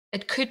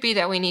 it could be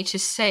that we need to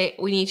stay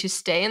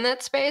in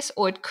that space,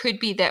 or it could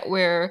be that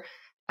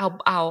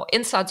our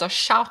insides are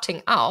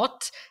shouting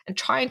out and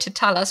trying to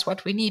tell us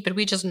what we need, but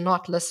we're just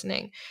not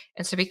listening.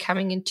 And so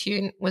becoming in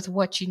tune with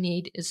what you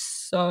need is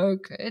so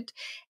good.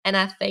 And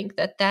I think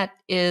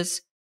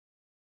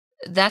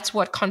that's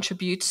what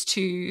contributes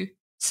to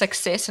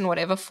success, in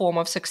whatever form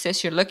of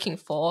success you're looking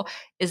for,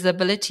 is the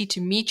ability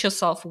to meet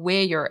yourself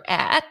where you're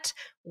at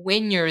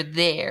when you're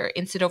there,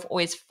 instead of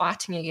always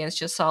fighting against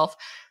yourself.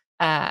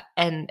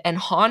 And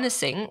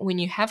harnessing when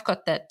you have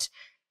got that,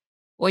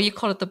 what you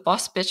call it, the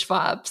boss bitch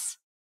vibes.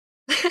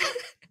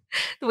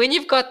 When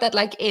you've got that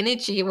like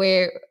energy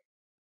where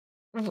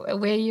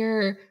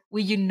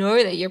you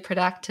know that you're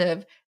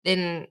productive,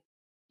 then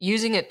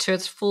using it to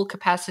its full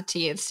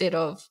capacity instead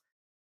of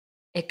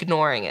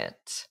ignoring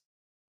it.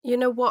 You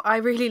know what I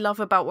really love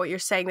about what you're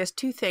saying? There's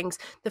two things.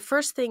 The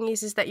first thing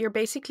is that you're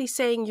basically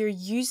saying you're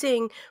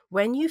using,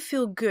 when you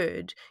feel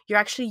good, you're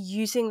actually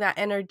using that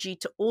energy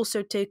to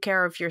also take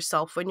care of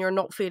yourself when you're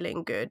not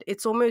feeling good.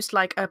 It's almost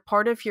like a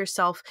part of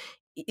yourself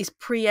is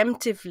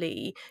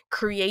preemptively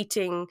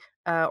creating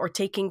or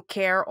taking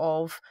care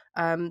of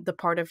the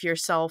part of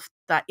yourself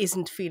that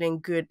isn't feeling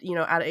good,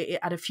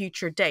 at a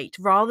future date,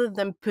 rather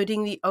than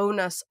putting the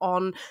onus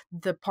on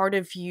the part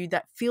of you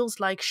that feels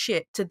like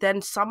shit to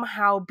then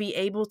somehow be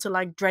able to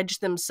like dredge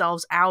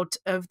themselves out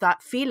of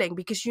that feeling,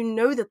 because you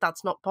know that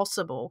that's not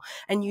possible,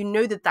 and you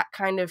know that that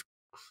kind of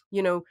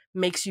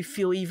makes you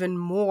feel even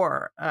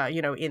more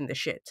in the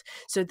shit.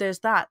 So there's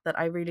that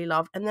I really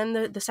love. And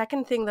then the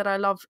second thing that I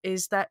love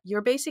is that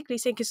you're basically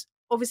saying, because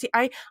obviously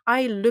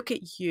I look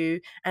at you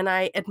and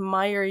I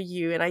admire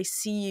you and I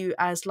see you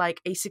as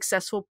like a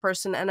successful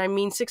person, and I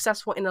mean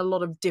successful in a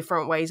lot of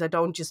different ways. I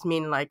don't just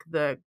mean like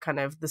the kind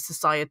of the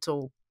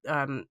societal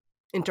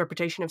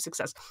interpretation of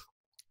success.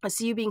 I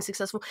see you being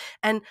successful,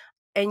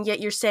 and yet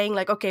you're saying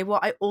like, okay, well,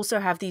 I also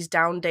have these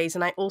down days,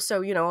 and I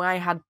also, I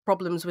had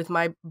problems with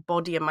my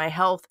body and my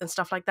health and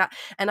stuff like that.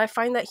 And I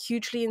find that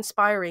hugely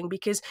inspiring,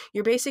 because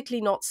you're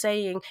basically not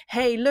saying,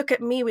 hey, look at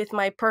me with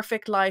my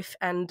perfect life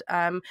and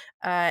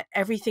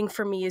everything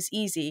for me is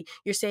easy.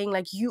 You're saying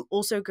like, you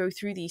also go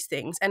through these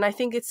things. And I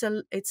think it's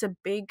a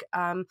big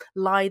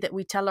lie that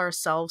we tell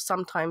ourselves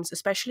sometimes,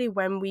 especially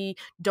when we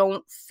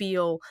don't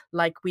feel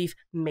like we've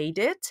made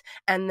it,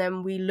 and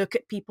then we look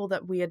at people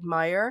that we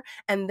admire,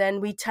 and then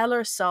we tell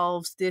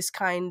ourselves this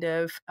kind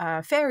of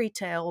fairy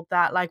tale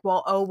that like,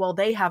 well,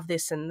 they have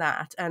this and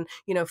that, and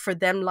for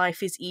them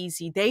life is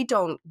easy. They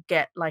don't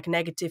get like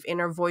negative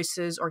inner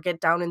voices or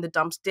get down in the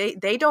dumps.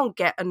 They don't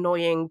get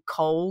annoying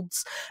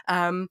colds.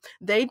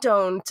 They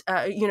don't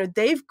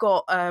they've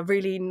got a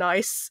really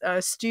nice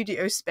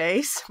studio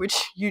space, which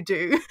you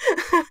do.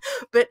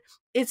 But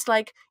it's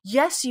like,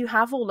 yes, you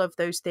have all of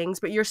those things,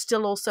 but you're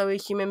still also a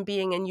human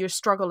being and you're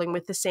struggling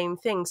with the same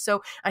things.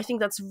 So I think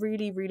that's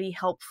really, really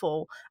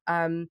helpful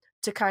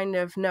to kind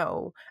of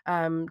know,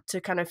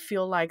 to kind of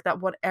feel like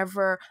that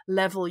whatever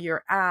level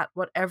you're at,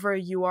 whatever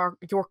your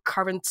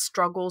current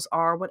struggles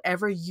are,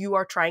 whatever you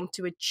are trying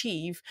to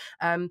achieve,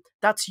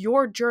 that's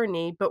your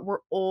journey, but we're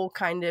all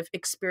kind of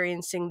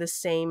experiencing the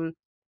same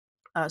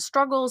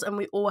struggles, and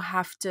we all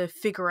have to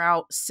figure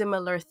out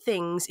similar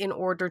things in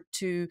order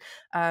to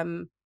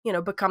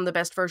become the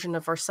best version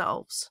of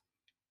ourselves.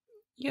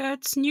 Yeah,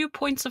 it's new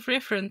points of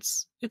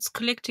reference. It's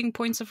collecting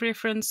points of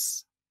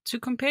reference to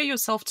compare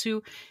yourself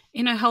to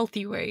in a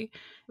healthy way.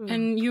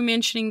 And you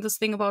mentioning this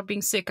thing about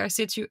being sick, I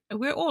said to you,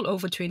 we're all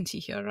over 20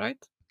 here, right?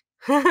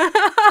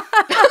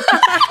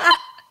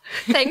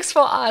 Thanks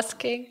for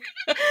asking.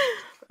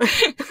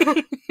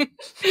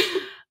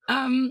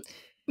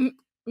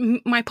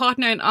 My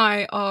partner and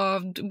I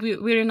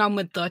we're in our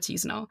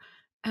mid-30s now,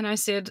 and I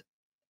said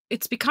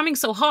it's becoming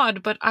so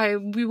hard, but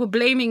we were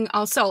blaming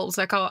ourselves,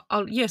 like our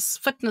yes,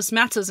 fitness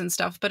matters and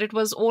stuff, but it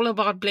was all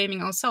about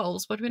blaming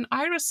ourselves. But when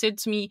Iris said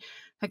to me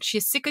like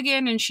she's sick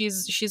again and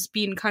she's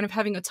been kind of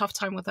having a tough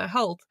time with her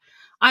health,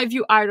 I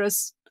view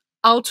Iris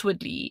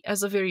outwardly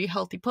as a very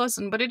healthy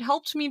person, but it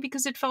helped me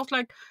because it felt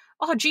like,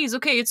 oh geez,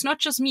 okay, it's not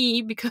just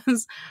me,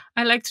 because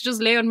I like to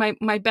just lay on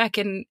my back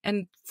and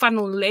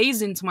funnel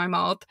lays into my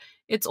mouth.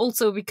 It's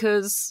also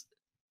because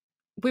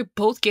we're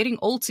both getting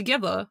old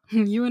together,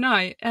 you and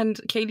I, and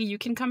Caylee, you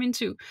can come in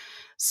too.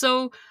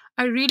 So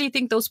I really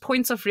think those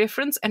points of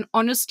reference and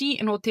honesty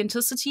and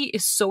authenticity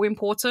is so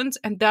important.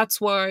 And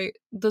that's why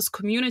this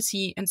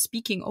community and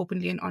speaking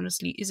openly and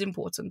honestly is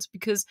important,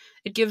 because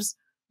it gives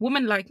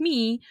women like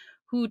me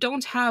who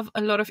don't have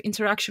a lot of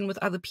interaction with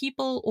other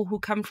people or who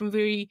come from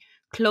very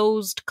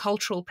closed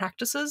cultural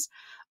practices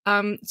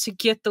to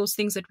get those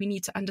things that we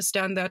need to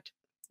understand that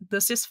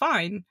this is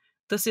fine.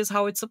 This is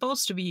how it's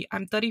supposed to be.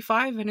 I'm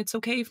 35 and it's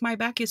okay if my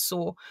back is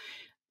sore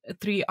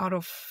 3 out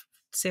of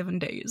 7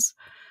 days.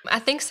 I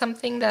think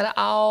something that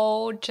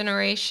our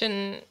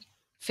generation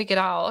figured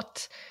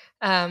out,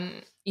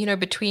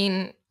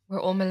 between,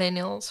 we're all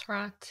millennials,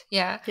 right?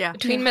 Yeah.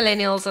 Between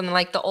millennials and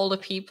like the older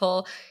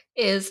people,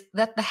 is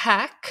that the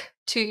hack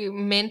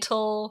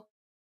to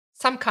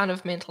some kind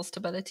of mental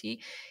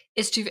stability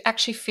is to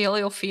actually feel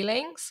your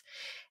feelings.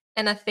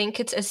 And I think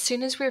it's as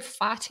soon as we're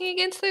fighting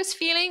against those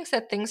feelings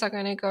that things are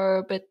going to go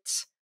a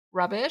bit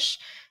rubbish,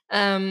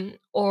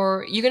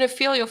 or you're going to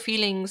feel your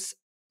feelings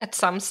at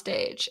some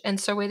stage. And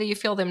so whether you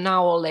feel them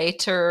now or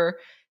later,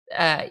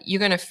 you're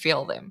going to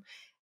feel them.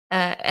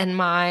 And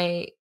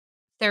my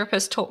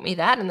therapist taught me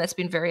that, and that's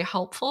been very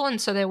helpful. And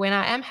so that when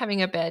I am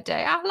having a bad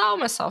day, I allow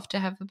myself to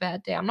have a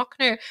bad day. I'm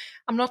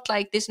not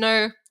like,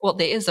 there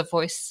is a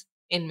voice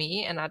in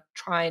me and I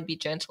try and be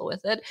gentle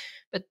with it.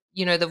 But,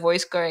 the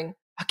voice going,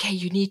 okay,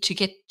 you need to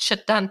get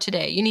shit done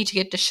today. You need to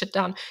get this shit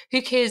done.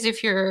 Who cares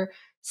if you're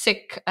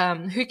sick?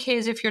 Who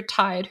cares if you're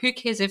tired? Who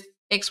cares if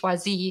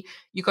XYZ?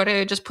 You got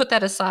to just put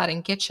that aside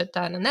and get shit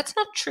done. And that's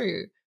not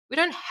true. We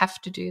don't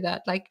have to do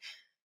that. Like,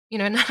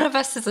 none of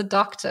us is a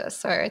doctor,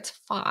 so it's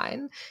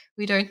fine.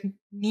 We don't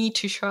need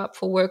to show up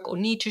for work or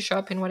need to show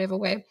up in whatever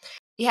way.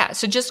 yeah,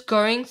 so just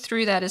going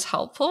through that is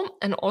helpful.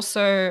 And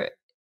also,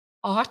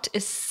 art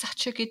is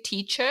such a good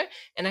teacher,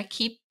 and I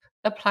keep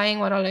applying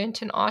what I learned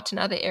in art in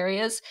other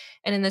areas.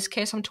 And in this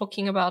case, I'm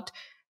talking about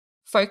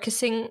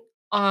focusing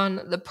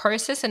on the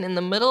process and in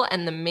the middle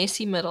and the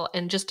messy middle,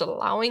 and just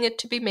allowing it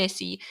to be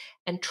messy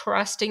and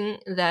trusting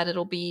that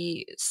it'll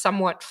be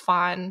somewhat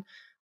fine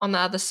on the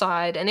other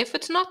side. And if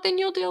it's not, then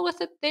you'll deal with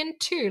it then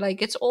too.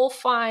 Like, it's all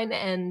fine.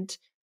 And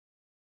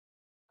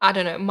I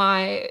don't know,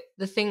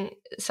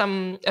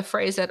 a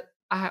phrase that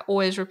I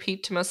always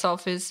repeat to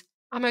myself is,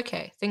 I'm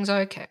okay. Things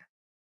are okay.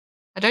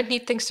 I don't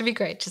need things to be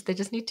great. They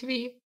just need to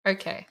be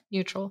okay,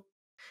 neutral.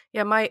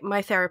 Yeah,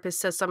 my therapist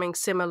says something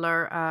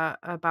similar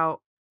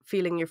about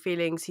feeling your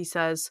feelings. He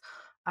says,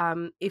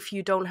 if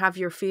you don't have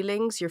your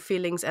feelings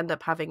end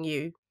up having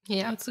you.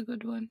 Yeah. That's a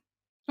good one.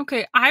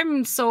 Okay,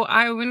 when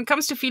it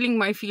comes to feeling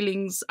my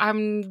feelings,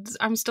 I'm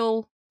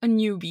still a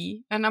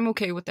newbie, and I'm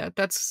okay with that.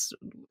 That's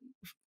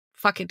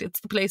fuck it, it's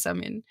the place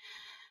I'm in.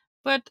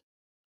 But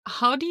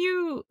how do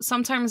you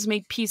sometimes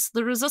make peace?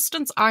 The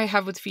resistance I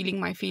have with feeling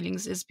my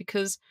feelings is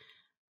because,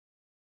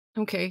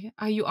 okay,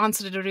 you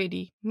answered it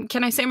already.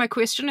 Can I say my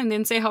question and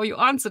then say how you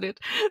answered it?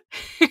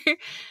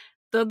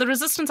 The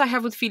resistance I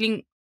have with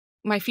feeling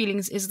my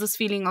feelings is this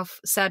feeling of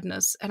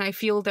sadness, and I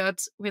feel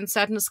that when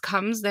sadness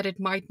comes, that it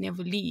might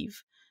never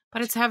leave.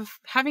 But it's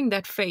having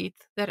that faith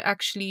that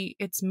actually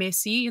it's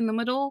messy in the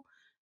middle,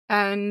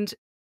 and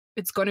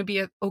it's going to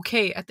be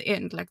okay at the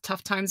end. Like,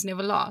 tough times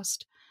never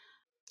last.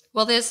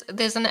 Well, there's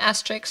an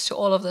asterisk to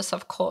all of this,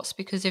 of course,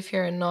 because if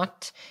you're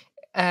not,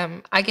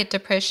 I get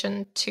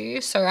depression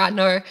too, so I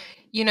know,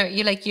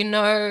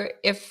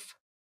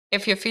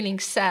 if you're feeling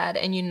sad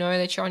and you know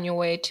that you're on your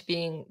way to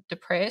being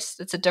depressed,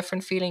 it's a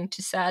different feeling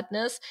to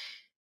sadness.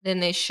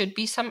 Then there should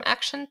be some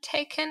action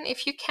taken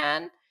if you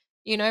can,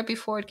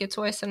 before it gets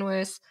worse and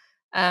worse.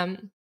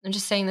 I'm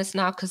just saying this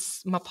now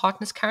because my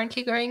partner's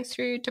currently going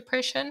through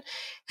depression.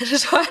 And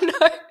so I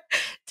know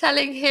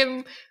telling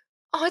him,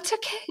 oh, it's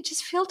okay,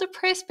 just feel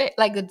depressed, but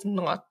like, it's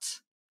not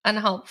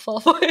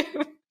unhelpful for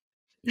him.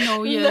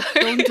 No, yeah,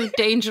 don't do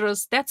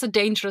dangerous. That's a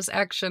dangerous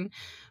action.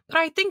 But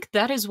I think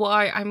that is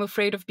why I'm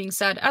afraid of being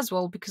sad as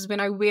well, because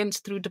when I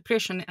went through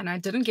depression and I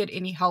didn't get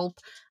any help,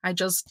 I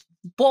just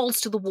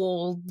balls to the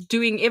wall,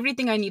 doing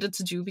everything I needed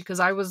to do because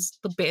I was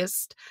the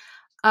best.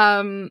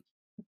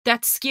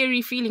 That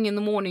scary feeling in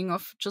the morning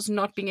of just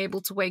not being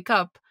able to wake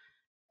up,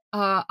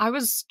 I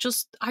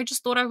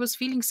just thought I was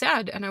feeling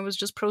sad, and I was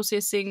just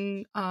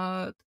processing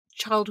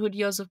childhood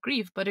years of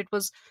grief, but it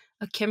was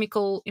a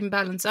chemical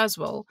imbalance as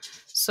well.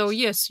 So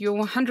yes, you're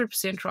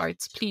 100%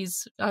 right.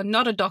 Please,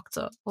 not a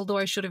doctor, although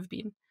I should have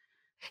been.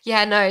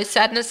 Yeah, no,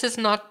 sadness is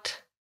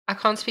not, I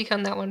can't speak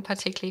on that one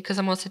particularly because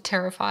I'm also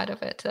terrified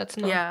of it. That's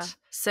not. Yeah,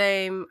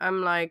 same.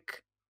 I'm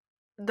like,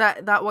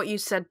 that what you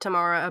said,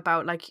 Tamara,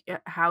 about like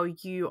how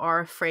you are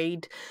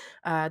afraid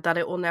that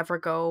it will never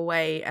go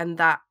away, and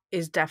that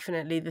is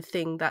definitely the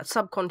thing that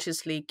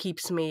subconsciously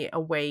keeps me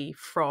away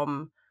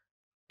from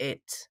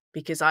it,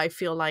 because I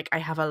feel like I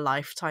have a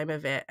lifetime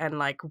of it, and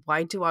like,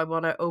 why do I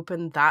want to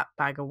open that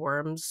bag of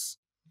worms?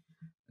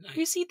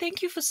 You see,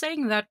 thank you for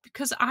saying that,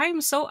 because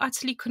I'm so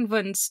utterly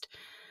convinced,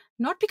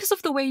 not because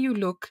of the way you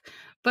look,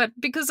 but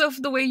because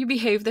of the way you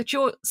behave, that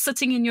you're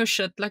sitting in your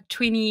shit like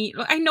 20.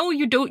 I know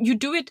you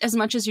do it as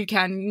much as you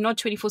can, not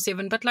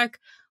 24/7, but like,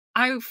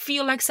 I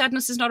feel like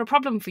sadness is not a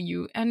problem for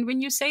you. And when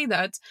you say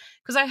that,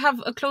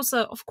 because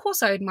of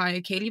course I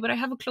admire Caylee, but I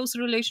have a closer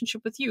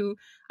relationship with you.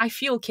 I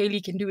feel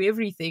Caylee can do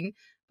everything.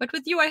 But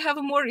with you, I have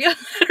a more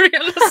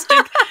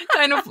realistic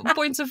kind of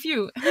point of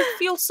view. And it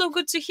feels so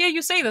good to hear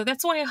you say that.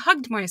 That's why I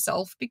hugged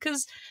myself,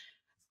 because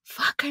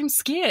fuck, I'm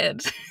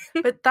scared.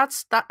 But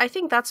I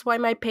think that's why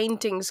my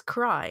paintings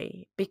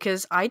cry,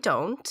 because I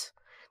don't.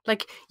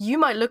 Like, you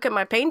might look at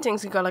my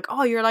paintings and go like,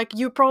 oh,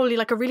 you're probably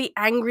like a really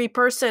angry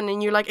person,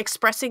 and you're like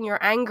expressing your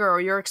anger, or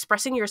you're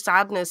expressing your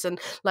sadness, and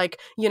like,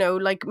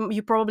 like,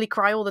 you probably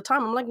cry all the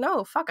time. I'm like,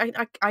 no, fuck,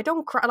 I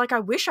don't cry. Like, I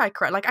wish I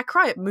cry. Like, I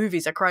cry at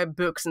movies, I cry at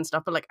books and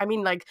stuff, but like, I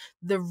mean, like,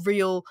 the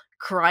real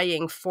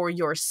crying for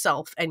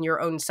yourself and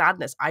your own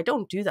sadness, I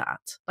don't do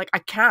that. Like, I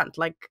can't.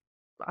 Like,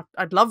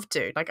 I'd love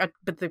to. Like,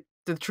 but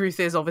the truth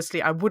is,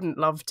 obviously, I wouldn't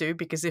love to,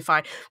 because if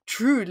I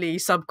truly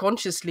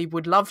subconsciously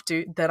would love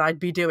to, then I'd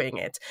be doing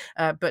it.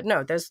 But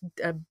no, there's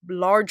a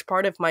large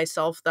part of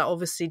myself that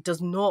obviously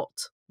does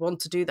not want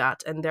to do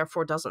that, and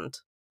therefore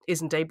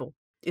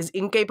is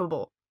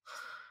incapable.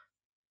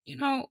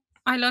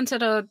 I learned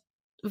at a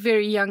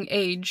very young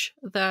age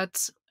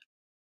that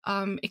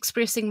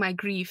expressing my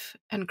grief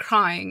and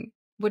crying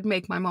would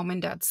make my mom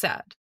and dad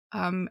sad.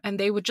 And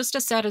they were just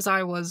as sad as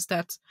I was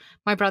that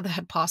my brother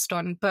had passed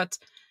on, but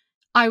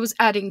I was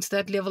adding to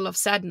that level of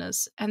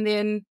sadness. And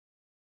then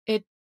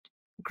it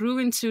grew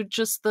into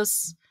just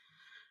this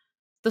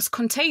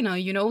container,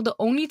 the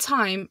only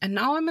time, and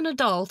now I'm an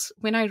adult,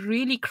 when I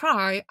really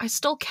cry, I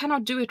still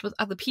cannot do it with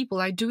other people.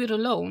 I do it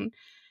alone.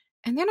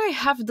 And then I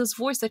have this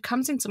voice that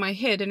comes into my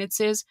head, and it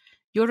says,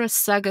 you're a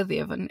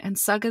Sagathevan, and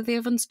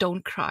Sagathevans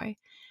don't cry.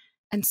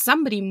 And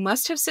somebody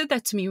must have said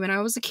that to me when I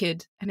was a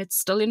kid, and it's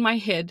still in my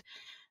head.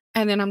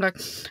 And then I'm like,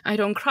 I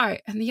don't cry.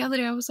 And the other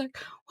day I was like,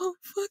 well,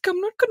 fuck,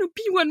 I'm not going to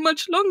be one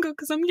much longer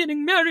because I'm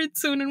getting married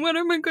soon. And what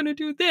am I going to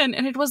do then?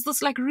 And it was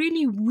this like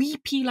really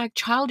weepy, like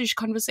childish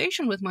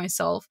conversation with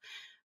myself.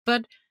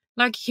 But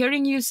like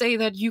hearing you say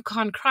that you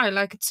can't cry,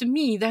 like to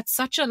me, that's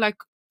such a like,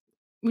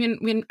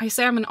 when I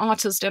say I'm an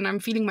artist and I'm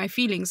feeling my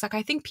feelings, like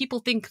I think people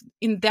think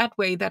in that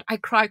way that I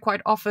cry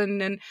quite often.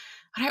 And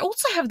I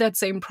also have that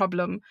same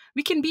problem.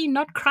 We can be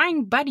not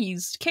crying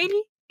buddies.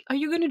 Caylee, are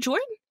you going to join?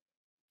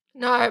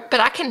 No, but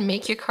I can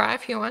make you cry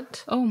if you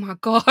want. Oh my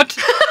God.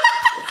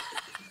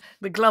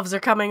 The gloves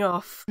are coming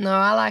off. No,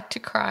 I like to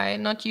cry,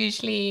 not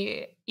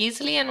usually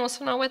easily and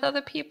also not with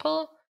other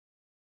people.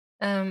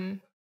 Well,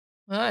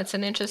 it's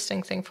an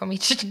interesting thing for me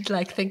to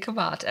like think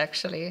about,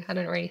 actually. I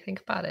don't really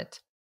think about it.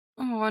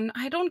 Oh, and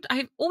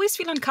I always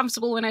feel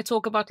uncomfortable when I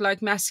talk about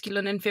like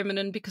masculine and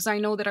feminine because I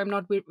know that I'm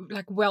not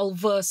like well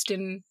versed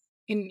in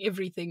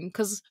everything.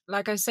 Because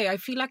like I say, I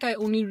feel like I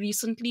only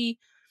recently,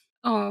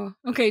 oh,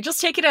 okay, just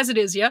take it as it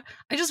is, yeah?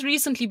 I just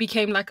recently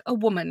became like a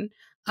woman.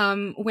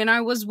 When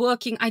I was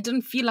working, I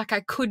didn't feel like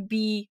I could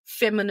be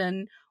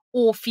feminine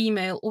or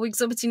female or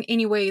exhibit in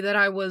any way that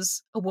I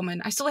was a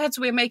woman. I still had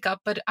to wear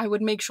makeup, but I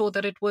would make sure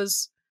that I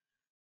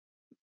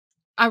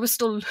was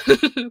still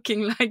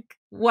looking like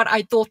what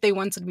I thought they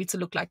wanted me to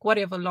look like,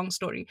 whatever, long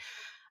story.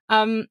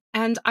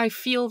 And I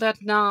feel that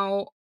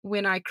now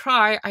when I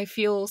cry, I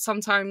feel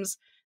sometimes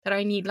that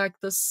I need like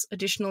this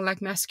additional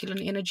like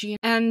masculine energy.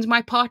 And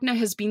my partner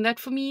has been that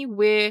for me,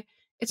 where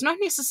it's not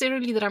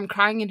necessarily that I'm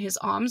crying in his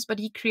arms, but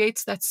he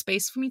creates that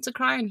space for me to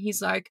cry. And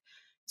he's like,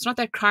 it's not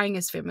that crying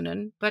is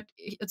feminine, but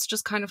it's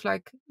just kind of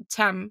like,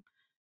 Tam,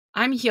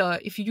 I'm here.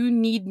 If you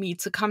need me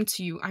to come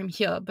to you, I'm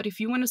here. But if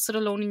you want to sit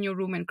alone in your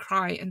room and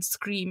cry and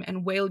scream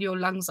and wail your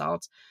lungs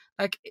out,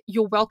 like,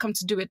 you're welcome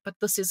to do it. But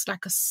this is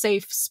like a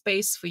safe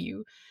space for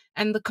you.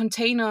 And the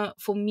container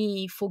for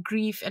me for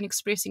grief and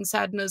expressing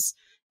sadness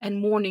and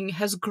mourning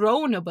has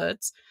grown a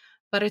bit,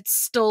 but it's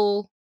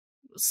still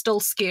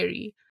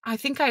scary. I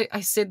think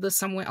I said this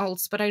somewhere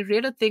else, but I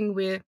read a thing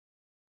where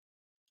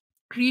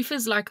grief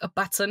is like a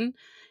button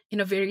in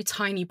a very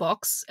tiny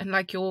box, and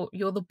like you're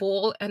the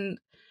ball, and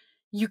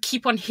you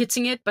keep on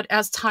hitting it, but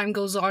as time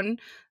goes on,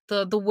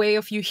 the way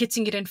of you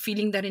hitting it and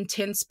feeling that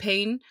intense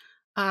pain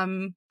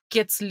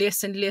gets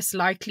less and less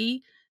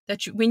likely.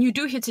 That when you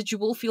do hit it, you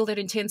will feel that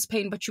intense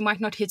pain, but you might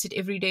not hit it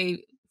every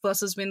day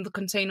versus when the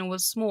container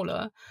was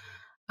smaller.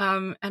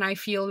 And I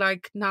feel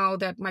like now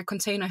that my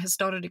container has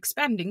started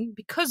expanding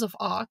because of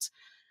art,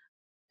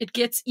 it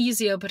gets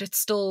easier, but it's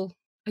still,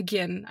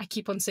 again, I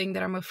keep on saying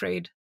that I'm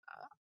afraid.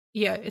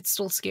 Yeah, it's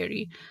still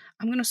scary.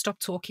 I'm going to stop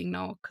talking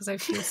now because I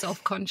feel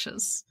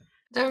self-conscious.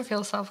 Don't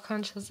feel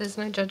self-conscious. There's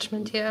no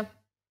judgment here.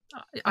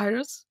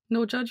 Iris,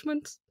 no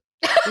judgment?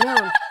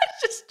 No.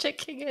 Just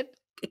checking it.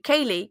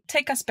 Caylee.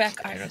 Take us back,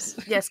 Iris.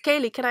 Yes,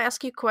 Caylee, can I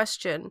ask you a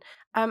question?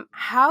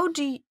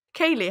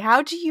 Caylee,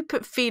 how do you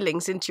put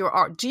feelings into your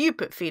art? Do you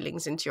put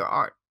feelings into your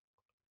art?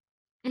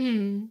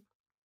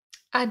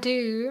 I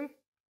do.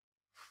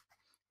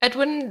 It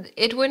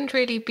wouldn't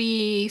really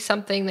be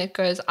something that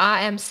goes,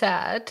 I am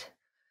sad.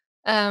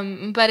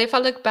 But if I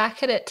look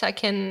back at it,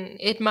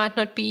 it might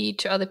not be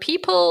to other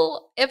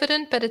people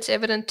evident, but it's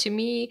evident to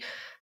me.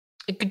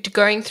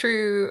 Going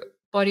through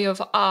body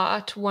of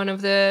art, one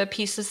of the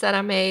pieces that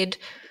I made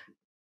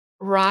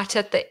right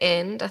at the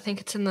end, I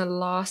think it's in the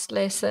last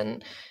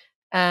lesson,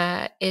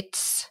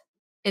 it's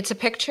a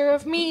picture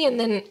of me and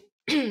then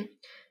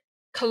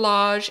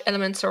collage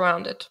elements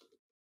around it.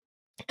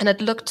 And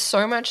it looked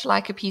so much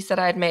like a piece that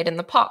I had made in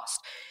the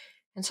past.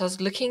 And so I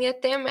was looking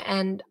at them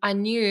and I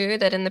knew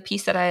that in the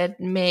piece that I had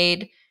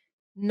made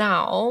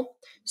now,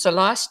 so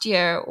last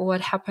year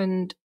what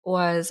happened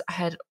was I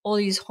had all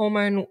this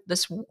hormone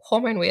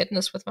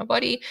weirdness with my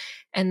body.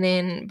 And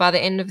then by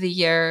the end of the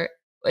year,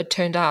 it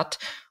turned out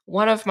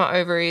one of my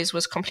ovaries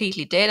was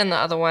completely dead and the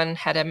other one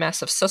had a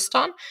massive cyst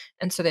on.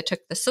 And so they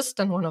took the cyst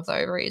and one of the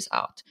ovaries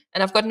out.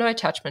 And I've got no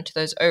attachment to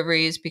those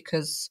ovaries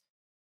because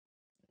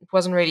it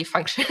wasn't really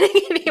functioning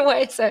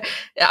anyway. So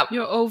yeah.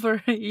 You're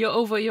over your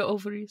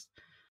ovaries.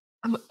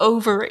 I'm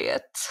over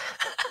it.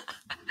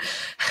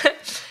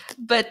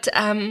 But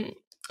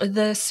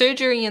the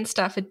surgery and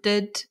stuff, it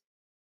did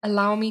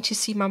allow me to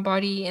see my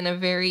body in a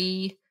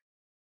very,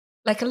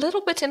 like a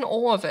little bit in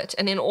awe of it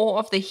and in awe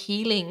of the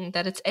healing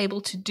that it's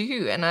able to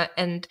do.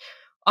 And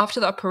after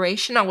the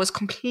operation, I was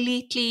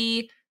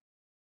completely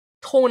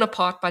torn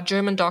apart by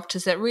German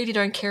doctors that really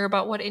don't care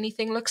about what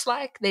anything looks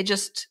like. They're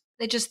just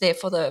there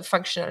for the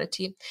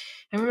functionality.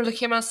 I remember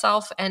looking at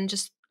myself and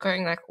just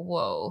going like,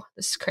 whoa,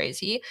 this is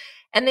crazy.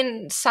 And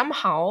then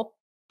somehow,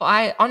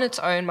 on its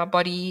own, my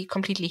body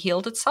completely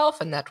healed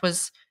itself. And that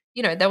was,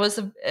 that was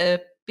a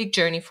big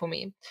journey for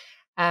me.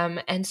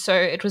 And so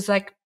it was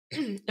like,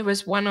 it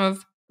was one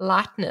of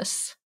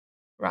lightness,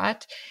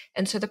 right?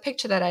 And so the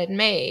picture that I had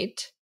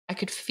made, I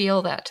could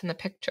feel that in the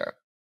picture.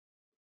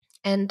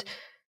 And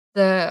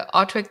the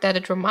artwork that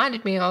it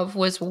reminded me of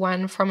was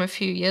one from a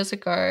few years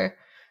ago,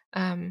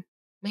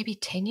 maybe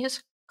 10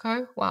 years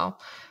ago. Wow.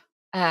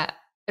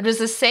 It was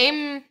the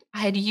same, I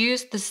had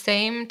used the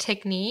same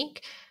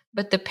technique,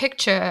 but the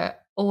picture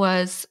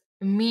was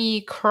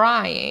me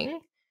crying,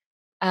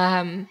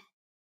 but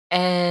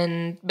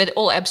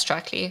all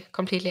abstractly,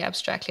 completely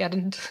abstractly. I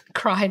didn't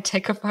cry and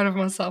take a photo of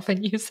myself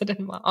and use it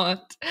in my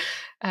art,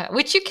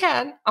 which you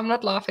can. I'm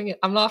not laughing.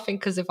 I'm laughing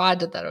because if I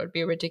did that, it would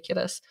be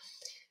ridiculous.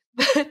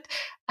 But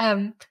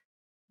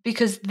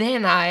because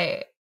then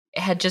I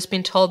had just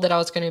been told that I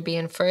was going to be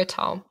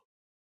infertile,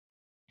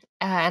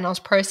 and I was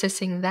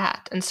processing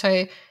that. And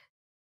so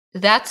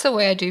that's the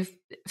way I do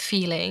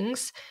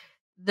feelings.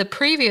 The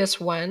previous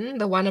one,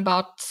 the one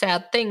about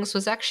sad things,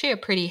 was actually a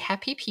pretty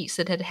happy piece.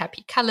 It had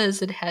happy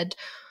colors, it had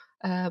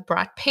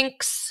bright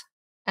pinks,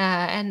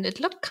 and it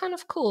looked kind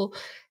of cool.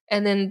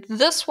 And then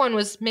this one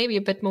was maybe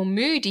a bit more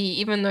moody,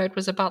 even though it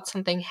was about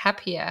something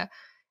happier.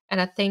 And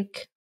I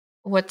think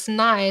what's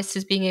nice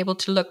is being able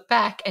to look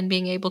back and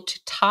being able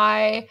to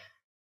tie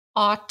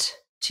art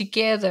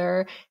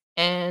together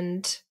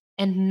and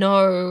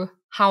know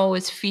how I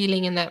was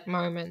feeling in that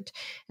moment.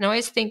 And I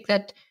always think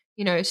that,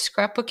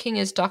 scrapbooking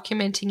is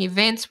documenting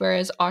events,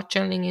 whereas art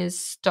journaling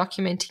is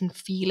documenting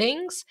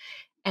feelings.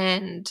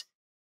 And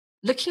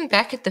looking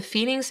back at the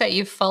feelings that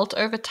you've felt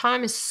over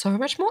time is so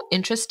much more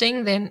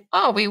interesting than,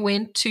 we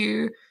went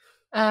to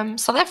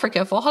South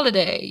Africa for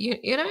holiday,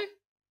 you know?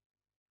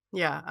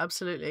 Yeah,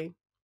 absolutely.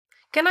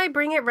 Can I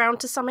bring it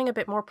round to something a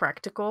bit more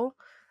practical?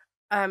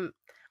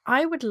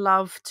 I would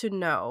love to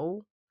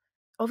know,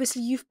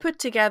 obviously you've put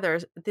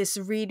together this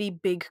really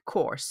big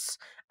course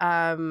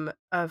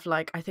of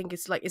like, I think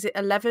it's like, is it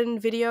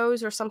 11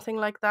 videos or something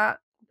like that?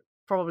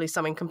 Probably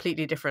something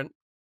completely different.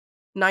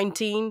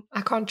 19? I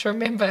can't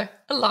remember.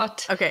 A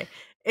lot. Okay.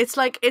 It's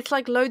like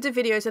loads of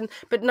videos,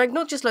 but like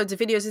not just loads of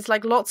videos, it's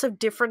like lots of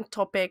different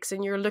topics,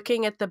 and you're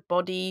looking at the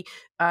body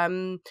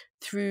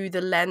through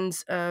the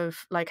lens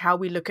of like how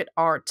we look at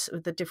art,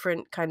 the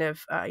different kind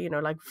of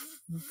like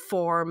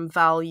form,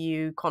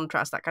 value,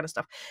 contrast, that kind of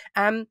stuff.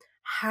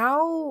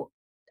 How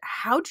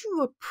do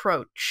you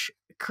approach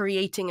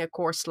creating a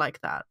course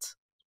like that?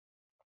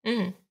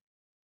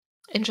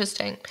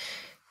 Interesting.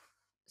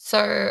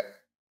 So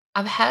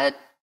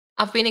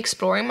I've been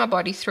exploring my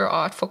body through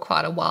art for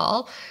quite a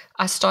while.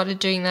 I started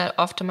doing that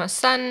after my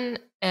son,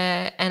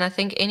 and I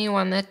think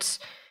anyone that's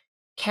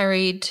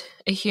carried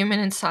a human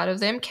inside of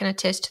them can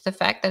attest to the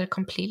fact that it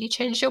completely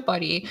changed your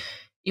body.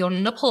 Your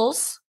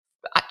nipples,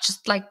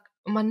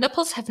 my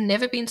nipples have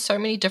never been so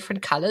many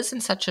different colors in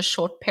such a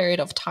short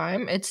period of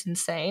time. It's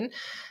insane.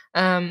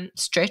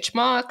 Stretch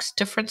marks,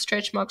 different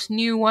stretch marks,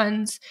 new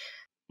ones.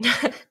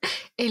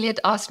 Elliot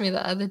asked me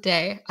the other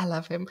day, I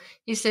love him.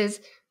 He says,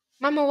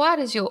 Mama, why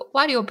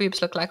do your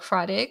boobs look like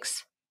fried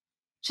eggs?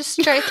 Just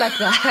straight like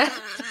that.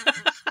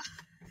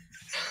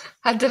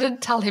 I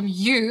didn't tell him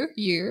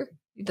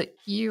that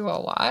you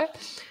are why.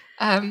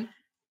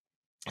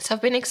 So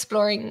I've been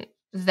exploring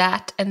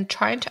that and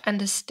trying to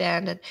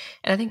understand it.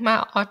 And I think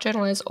my art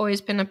journal has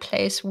always been a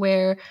place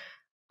where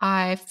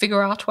I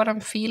figure out what I'm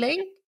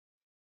feeling.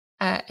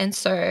 And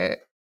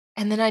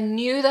then I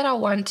knew that I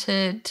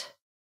wanted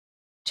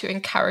to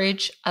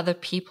encourage other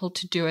people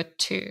to do it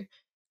too,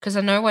 because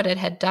I know what it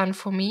had done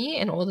for me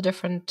in all the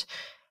different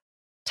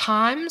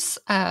times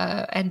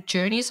and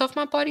journeys of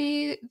my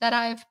body that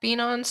I've been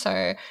on.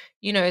 So,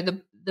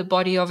 the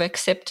body of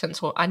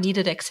acceptance, or I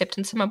needed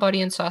acceptance in my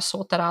body, and so I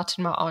sought that out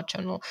in my art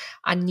journal.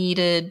 I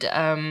needed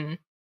awe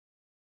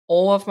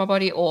of my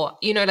body, or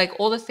like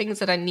all the things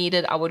that I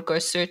needed, I would go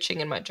searching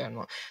in my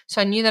journal.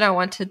 So I knew that I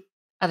wanted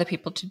other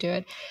people to do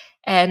it.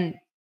 And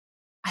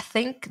I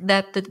think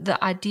that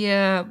the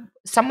idea,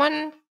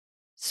 somewhere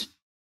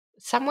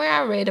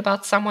I read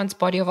about someone's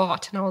body of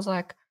art, and I was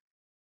like,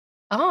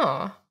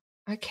 oh,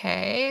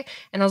 okay.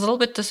 And I was a little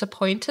bit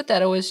disappointed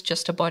that it was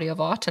just a body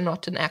of art and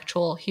not an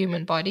actual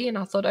human body. And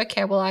I thought,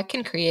 okay, well, I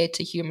can create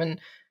a human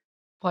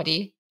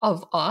body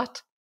of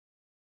art.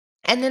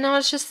 And then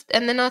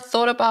I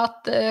thought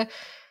about the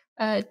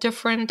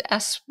different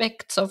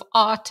aspects of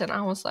art, and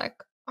I was like,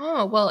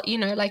 oh, well,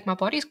 like my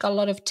body's got a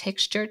lot of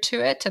texture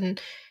to it,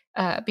 and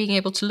being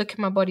able to look at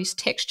my body's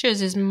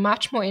textures is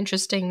much more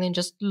interesting than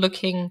just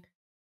looking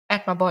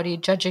at my body,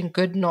 judging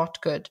good, not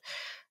good.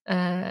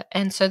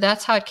 And so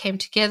that's how it came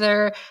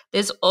together.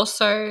 There's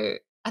also,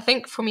 I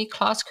think for me,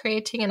 class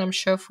creating, and I'm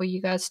sure for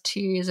you guys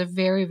too, is a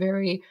very,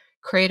 very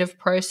creative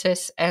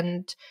process.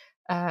 And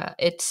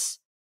there's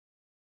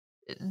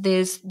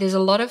a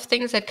lot of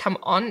things that come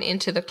on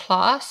into the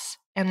class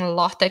and a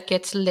lot that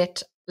gets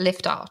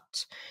left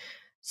out.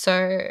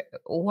 So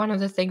one of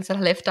the things that I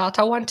left out,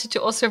 I wanted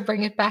to also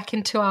bring it back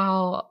into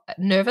our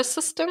nervous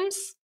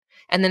systems.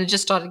 And then it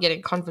just started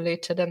getting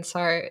convoluted. And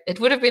so it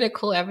would have been a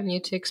cool avenue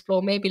to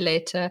explore maybe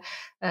later.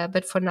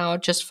 But for now,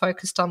 just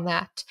focused on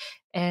that.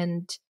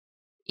 And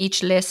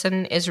each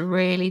lesson is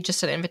really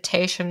just an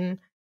invitation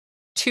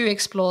to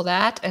explore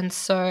that. And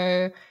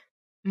so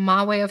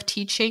my way of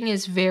teaching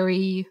is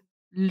very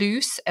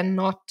loose and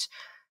not,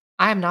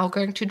 I'm now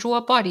going to draw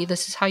a body.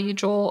 This is how you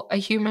draw a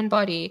human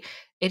body.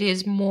 It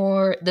is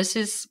more, this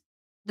is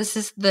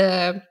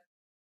the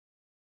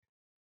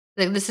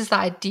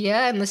idea,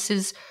 and this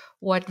is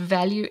what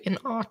value in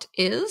art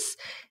is.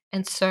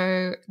 And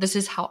so this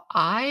is how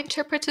I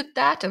interpreted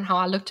that and how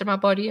I looked at my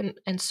body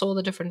and saw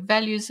the different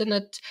values in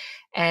it.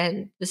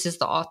 And this is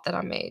the art that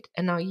I made.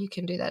 And now you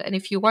can do that. And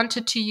if you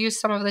wanted to use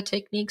some of the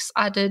techniques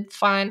I did,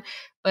 fine.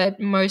 But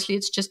mostly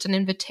it's just an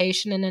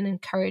invitation and an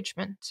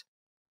encouragement.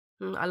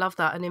 I love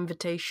that, an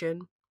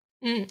invitation.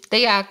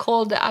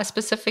 I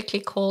specifically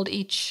called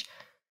each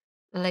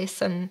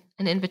lesson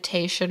an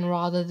invitation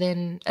rather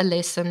than a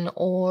lesson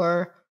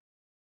or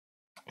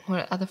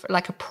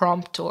like a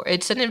prompt, or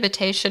it's an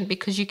invitation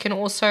because you can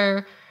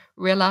also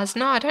realize,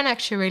 no, I don't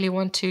actually really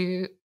want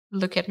to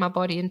look at my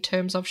body in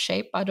terms of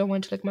shape. I don't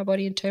want to look at my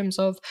body in terms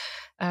of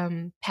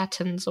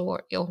patterns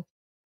or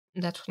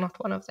that's not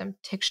one of them,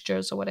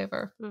 textures or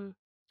whatever.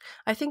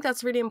 I think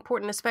that's really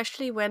important,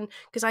 especially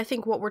because I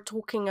think what we're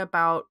talking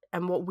about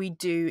and what we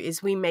do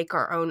is we make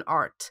our own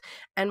art,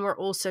 and we're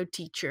also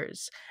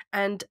teachers.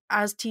 And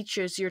as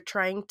teachers, you're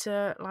trying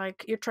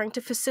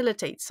to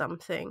facilitate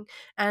something.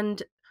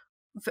 And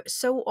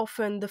so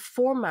often the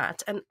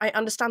format, and I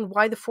understand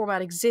why the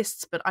format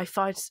exists, but I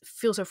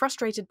feel so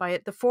frustrated by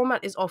it. The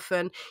format is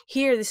often,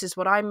 here, this is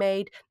what I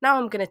made, now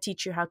I'm going to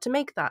teach you how to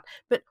make that.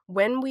 But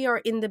when we are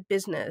in the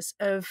business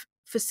of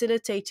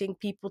facilitating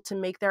people to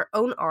make their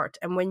own art,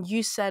 and when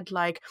you said,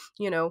 like,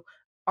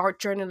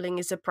 art journaling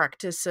is a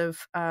practice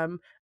of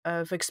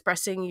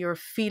expressing your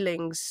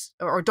feelings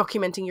or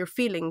documenting your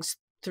feelings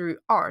through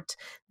art,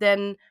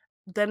 then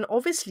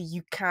obviously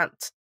you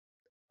can't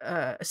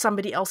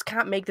somebody else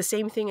can't make the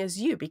same thing as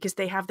you, because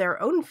they have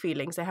their own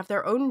feelings, they have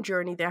their own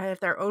journey, they have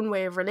their own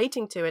way of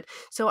relating to it.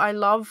 So I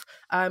love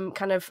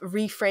kind of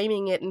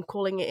reframing it and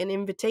calling it an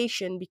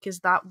invitation, because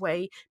that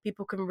way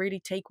people can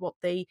really take what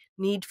they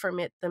need from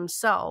it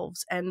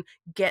themselves and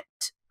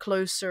get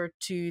closer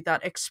to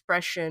that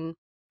expression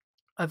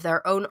of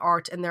their own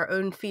art and their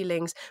own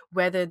feelings,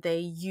 whether they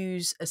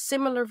use a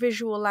similar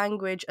visual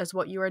language as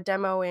what you are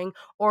demoing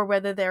or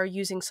whether they're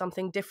using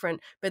something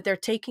different. But they're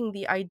taking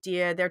the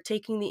idea, they're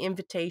taking the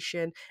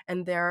invitation,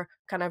 and they're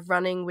kind of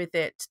running with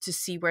it to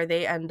see where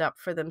they end up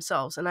for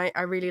themselves. And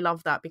I really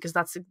love that, because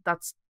that's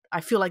I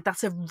feel like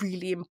that's a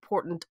really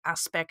important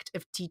aspect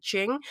of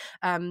teaching,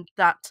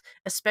 that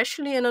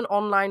especially in an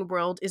online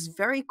world is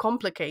very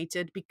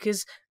complicated,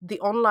 because the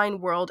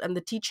online world and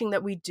the teaching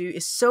that we do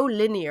is so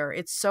linear.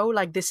 It's so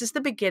like, this is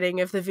the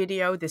beginning of the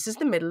video, this is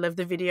the middle of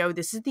the video,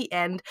 this is the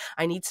end.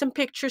 I need some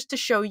pictures to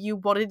show you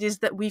what it is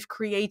that we've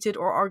created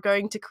or are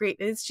going to create.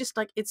 And it's just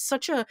like, it's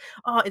such a,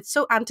 it's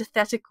so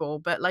antithetical.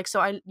 But like,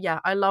 so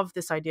I love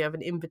this idea of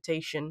an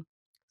invitation,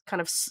 kind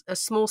of a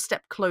small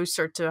step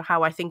closer to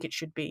how I think it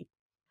should be.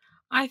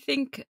 I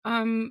think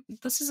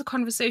this is a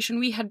conversation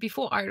we had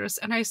before, Iris,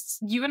 and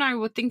you and I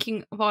were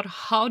thinking about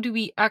how do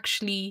we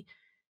actually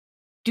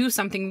do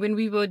something when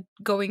we were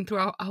going through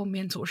our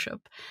mentorship.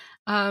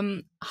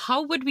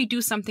 How would we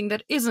do something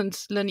that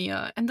isn't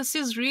linear? And this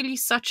is really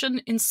such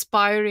an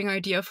inspiring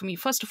idea for me.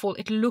 First of all,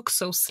 it looks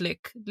so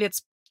slick.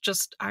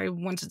 I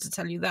wanted to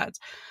tell you that.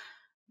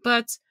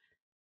 But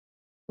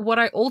what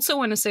I also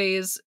want to say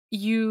is,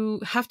 you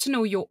have to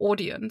know your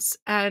audience,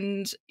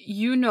 and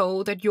you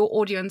know that your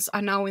audience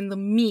are now in the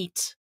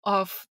meat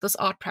of this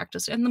art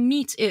practice. And the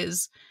meat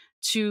is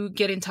to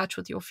get in touch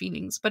with your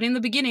feelings. But in the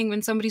beginning,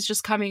 when somebody's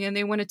just coming and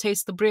they want to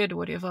taste the bread or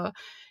whatever,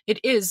 it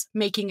is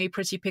making a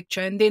pretty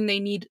picture. And then they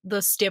need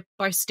the step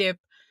by step,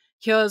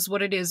 here's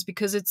what it is,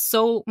 because it's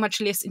so much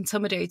less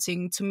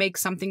intimidating to make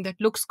something that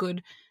looks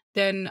good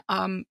than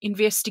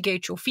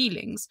investigate your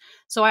feelings.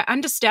 So I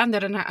understand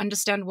that, and I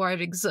understand why it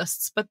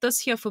exists. But this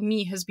here for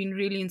me has been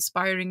really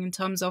inspiring in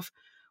terms of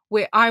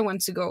where I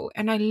want to go.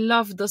 And I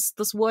love this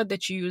word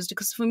that you used,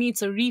 because for me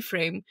it's a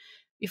reframe.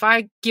 If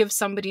I give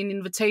somebody an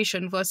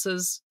invitation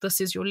versus this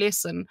is your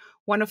lesson,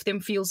 one of them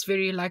feels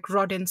very like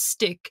rod and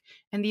stick,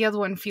 and the other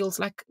one feels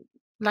like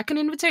an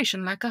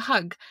invitation, like a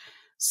hug.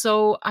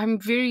 So I'm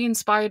very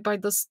inspired by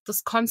this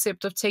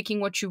concept of taking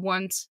what you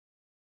want,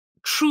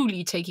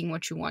 truly taking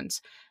what you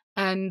want,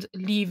 and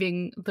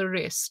leaving the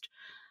rest.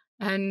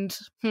 And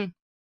I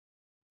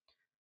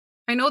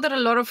know that a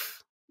lot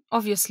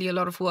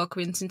of work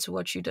went into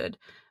what you did,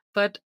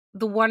 but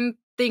the one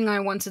thing I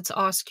wanted to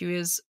ask you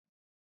is,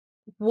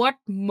 what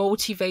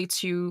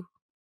motivates you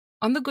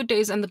on the good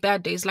days and the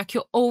bad days, like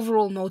your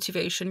overall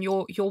motivation,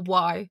 your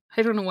why.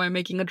 I don't know why I'm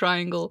making a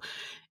triangle.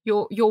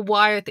 Your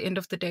why at the end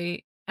of the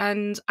day.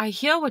 And I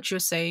hear what you're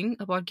saying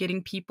about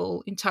getting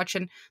people in touch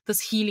and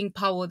this healing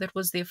power that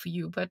was there for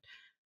you, but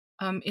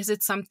is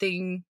it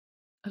something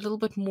a little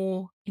bit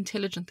more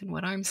intelligent than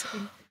what I'm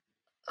saying?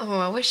 Oh,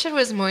 I wish it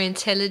was more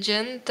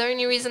intelligent. The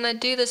only reason I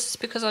do this is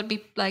because I'd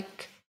be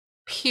like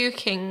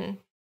puking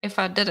if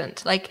I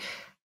didn't. Like,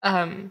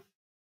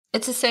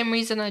 it's the same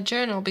reason I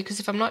journal, because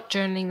if I'm not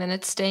journaling, then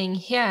it's staying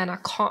here, and I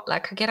can't,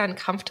 like, I get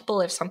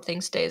uncomfortable if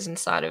something stays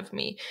inside of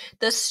me.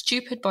 This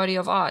stupid body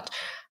of art.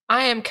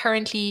 I am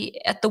currently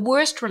at the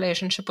worst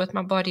relationship with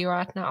my body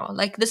right now.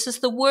 Like, this is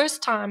the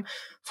worst time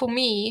for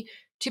me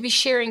to be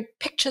sharing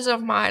pictures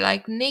of my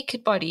like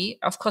naked body.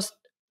 Of course,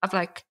 I've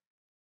like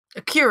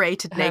A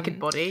curated naked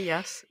body,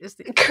 yes. Is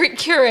the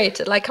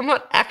curated. Like, I'm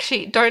not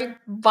actually, don't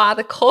buy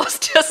the course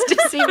just to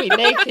see me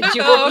naked.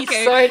 You will be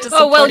so disappointed.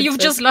 Oh, well, you've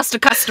just lost a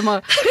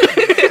customer.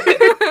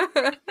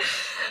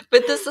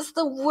 But this is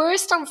the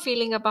worst I'm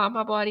feeling about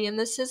my body. And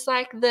this is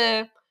like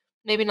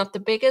maybe not the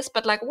biggest,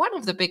 but like one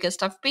of the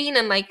biggest I've been.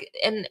 And like,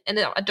 and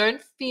I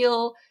don't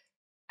feel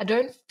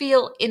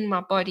in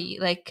my body.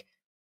 Like,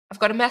 I've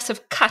got a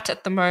massive cut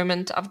at the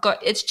moment.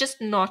 It's just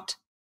not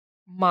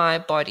my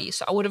body.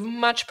 So I would have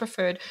much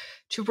preferred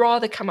to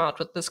rather come out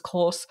with this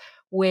course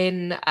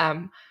when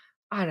I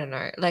don't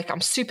know, like I'm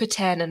super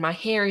tan and my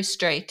hair is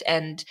straight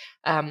and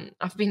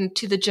I've been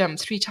to the gym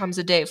 3 times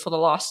a day for the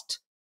last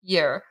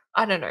year.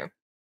 I don't know.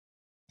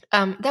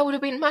 That would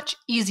have been much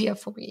easier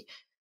for me.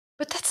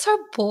 But that's so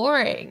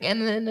boring.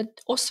 And then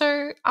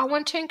also, I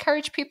want to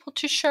encourage people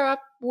to show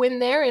up when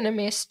they're in a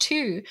mess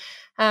too.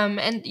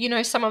 And, you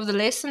know, some of the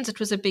lessons,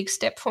 it was a big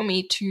step for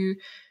me to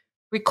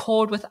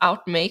record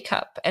without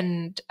makeup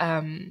and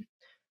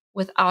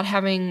without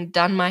having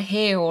done my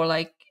hair or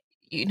like,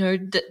 you know,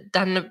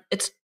 done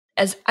it's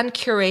as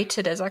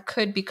uncurated as I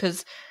could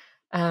because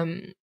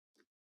I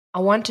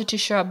wanted to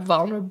show up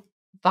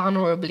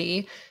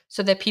vulnerably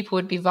so that people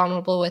would be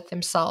vulnerable with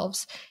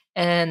themselves.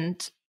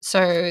 And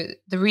so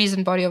the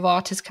reason Body of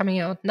Art is coming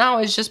out now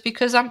is just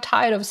because I'm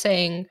tired of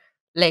saying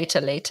later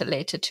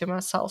to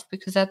myself,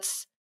 because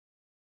that's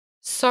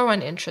so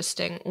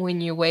uninteresting when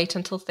you wait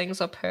until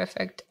things are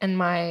perfect. And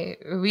my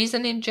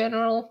reason in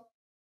general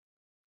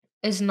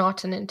is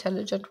not an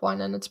intelligent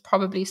one, and it's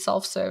probably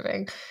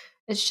self-serving.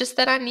 It's just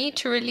that I need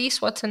to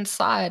release what's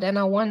inside, and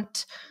I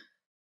want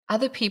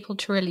other people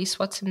to release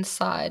what's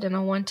inside, and I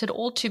want it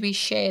all to be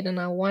shared, and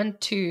I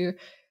want to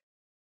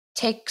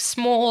take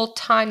small,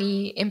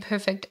 tiny,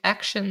 imperfect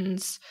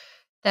actions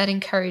that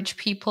encourage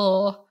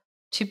people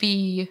to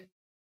be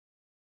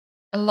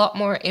a lot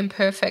more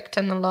imperfect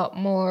and a lot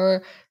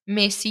more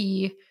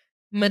messy,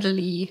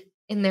 middly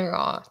in their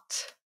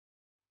art.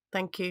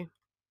 Thank you.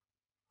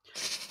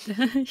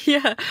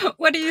 Yeah.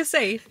 What do you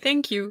say?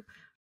 Thank you.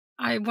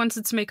 I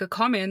wanted to make a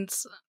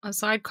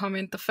side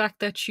comment, the fact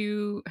that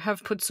you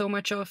have put so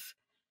much of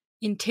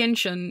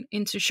intention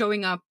into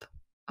showing up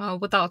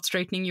without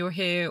straightening your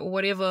hair or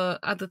whatever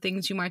other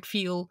things you might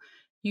feel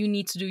you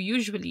need to do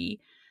usually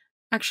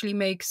actually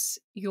makes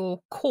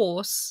your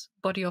course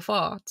Body of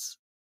Art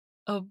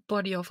a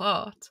body of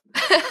art.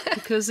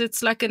 Because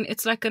it's like an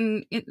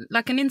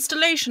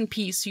installation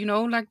piece, you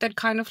know, like that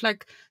kind of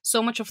like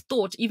so much of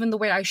thought. Even the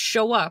way I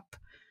show up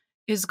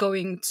is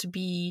going to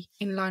be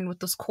in line with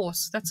this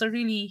course. It's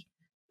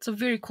a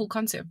very cool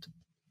concept.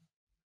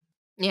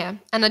 Yeah,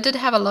 and I did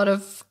have a lot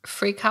of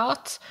freak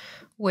outs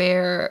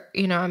where,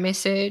 you know, I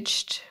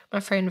messaged my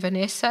friend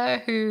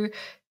Vanessa, who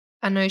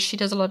I know she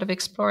does a lot of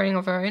exploring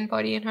of her own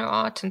body and her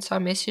art, and so I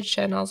messaged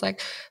her and I was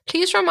like,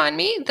 please remind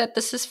me that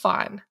this is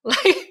fine.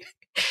 Like,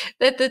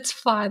 that's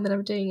fine that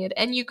I'm doing it.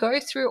 And you go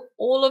through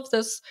all of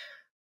this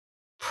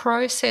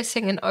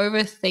processing and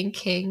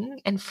overthinking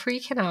and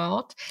freaking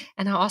out.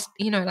 And I asked,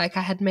 you know, like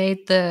I had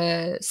made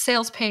the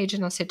sales page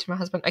and I said to my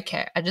husband,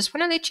 okay, I just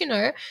want to let you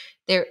know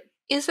there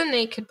is a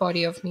naked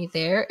body of me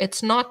there.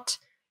 It's not,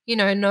 you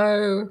know,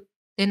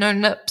 there are no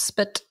nips,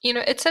 but you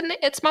know,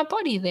 it's my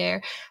body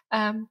there.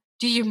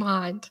 Do you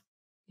mind?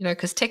 You know,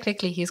 because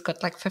technically he's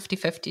got like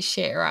 50-50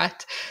 share,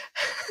 right?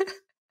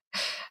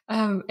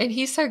 And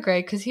he's so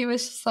great because he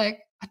was just like,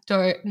 I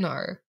don't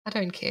know, I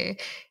don't care.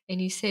 And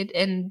he said,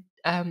 and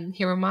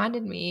he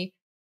reminded me,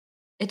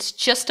 it's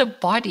just a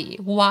body.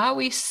 Why have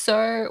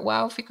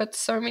we got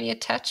so many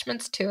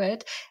attachments to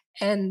it?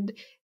 And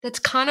that's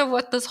kind of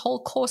what this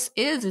whole course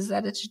is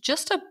that it's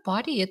just a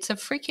body. It's a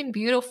freaking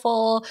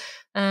beautiful,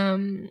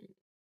 the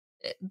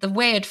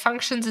way it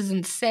functions is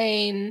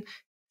insane,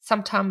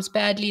 sometimes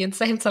badly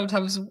insane,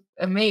 sometimes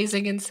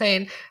amazing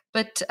insane,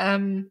 but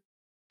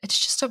it's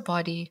just a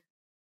body.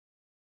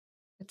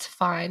 It's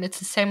fine. It's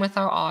the same with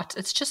our art.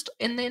 It's just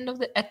at the end of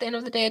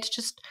the day, it's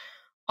just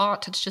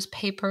art. It's just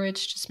paper.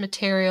 It's just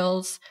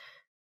materials.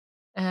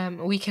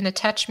 We can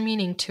attach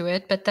meaning to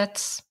it, but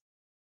that's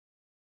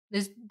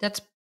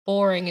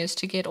boring, is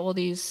to get all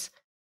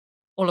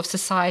of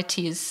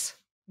society's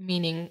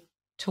meaning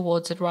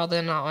towards it rather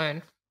than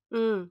our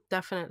own.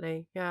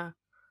 Definitely, yeah.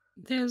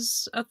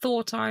 There's a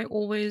thought I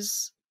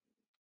always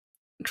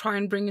try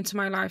and bring into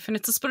my life, and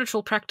it's a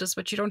spiritual practice,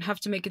 but you don't have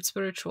to make it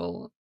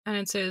spiritual. And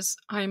it says,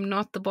 I am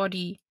not the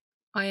body,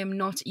 I am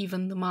not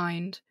even the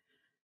mind.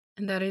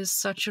 And that is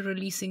such a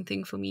releasing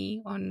thing for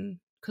me,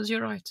 because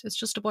you're right, it's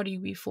just a body.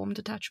 We formed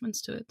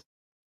attachments to it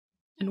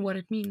and what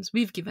it means.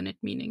 We've given it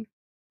meaning.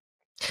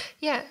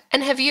 Yeah.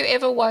 And have you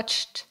ever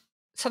watched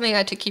something I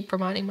had to keep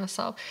reminding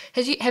myself?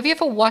 Have you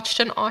ever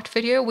watched an art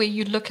video where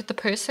you look at the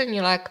person and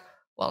you're like,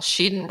 well,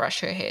 she didn't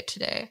brush her hair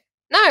today?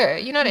 No,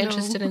 you're not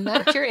interested in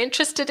that. You're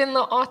interested in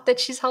the art that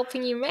she's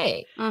helping you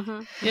make.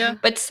 Mm-hmm. Yeah.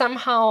 But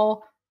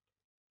somehow,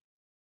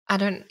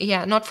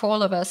 not for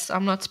all of us.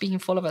 I'm not speaking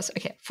for all of us.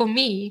 Okay. For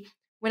me,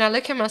 when I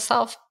look at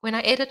myself, when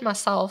I edit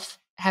myself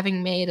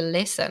having made a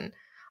lesson,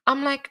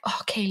 I'm like,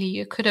 oh, Caylee,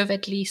 you could have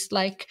at least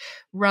like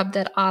rubbed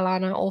that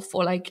eyeliner off,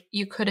 or like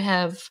you could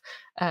have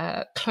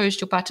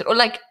closed your button, or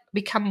like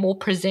become more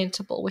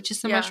presentable, which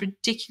is the most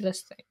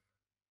ridiculous thing.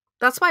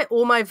 That's why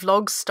all my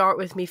vlogs start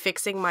with me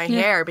fixing my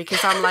hair,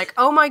 because I'm like,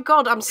 oh my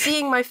god, I'm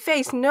seeing my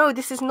face. No,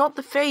 this is not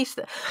the face.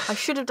 I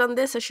should have done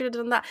this, I should have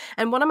done that.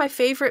 And one of my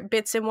favorite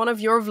bits in one of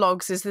your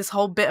vlogs is this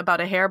whole bit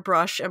about a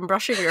hairbrush and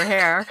brushing your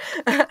hair.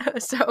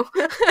 So,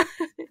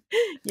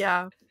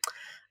 yeah.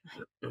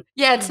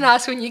 Yeah, it's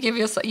nice when you give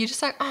yourself, you're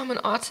just like, oh, I'm an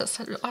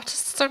artist.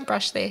 Artists don't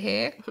brush their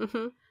hair.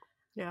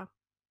 Yeah.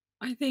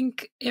 I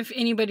think if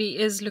anybody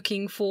is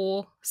looking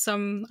for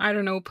some, I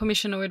don't know,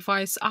 permission or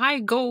advice,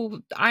 I'm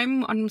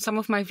on some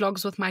of my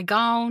vlogs with my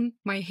gown,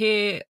 my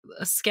hair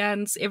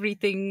scans,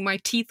 everything, my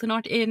teeth are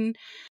not in.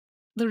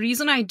 The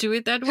reason I do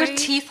it that way... Your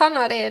teeth are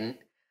not in?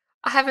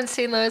 I haven't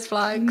seen those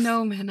vlogs.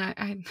 No, man,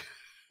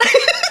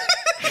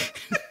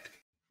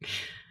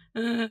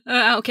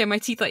 okay, my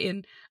teeth are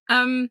in.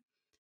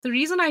 The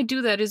reason I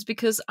do that is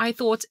because I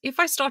thought if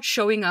I start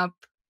showing up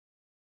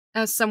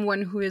as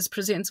someone who is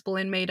presentable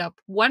and made up,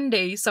 one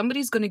day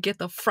somebody's going to get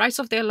the fright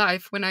of their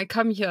life when I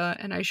come here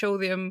and I show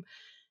them.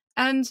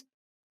 And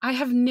I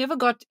have never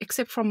got,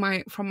 except from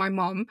my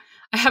mom,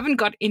 I haven't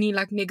got any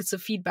like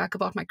negative feedback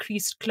about my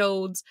creased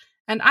clothes.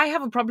 And I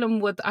have a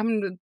problem with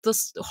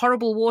this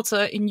horrible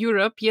water in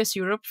Europe. Yes,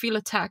 Europe, feel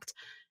attacked.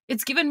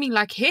 It's given me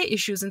like hair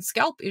issues and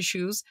scalp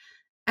issues.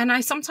 And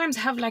I sometimes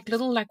have like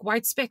little like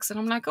white specks, and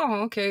I'm like,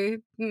 oh, okay,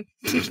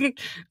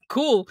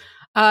 cool.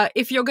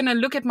 If you're going to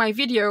look at my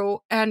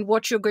video and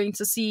what you're going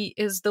to see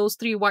is those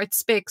 3 white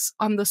specks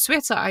on the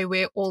sweater I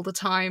wear all the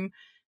time,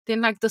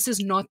 then like this is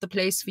not the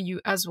place for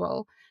you as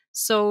well.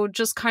 So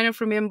just kind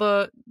of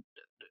remember,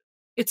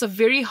 it's a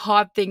very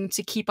hard thing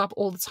to keep up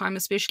all the time,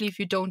 especially if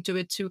you don't do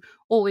it to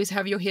always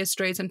have your hair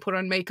straight and put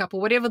on makeup or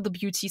whatever the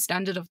beauty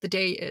standard of the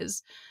day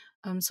is.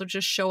 So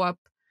just show up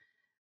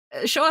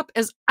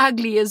as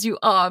ugly as you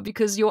are,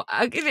 because you're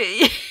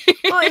ugly.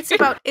 Well,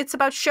 it's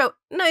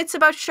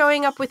about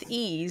showing up with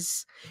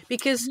ease,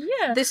 because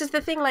this is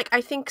the thing. Like,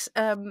 I think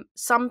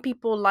some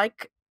people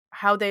like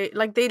how they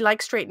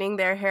like straightening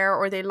their hair,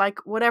 or they like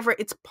whatever.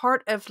 It's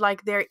part of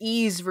like their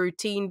ease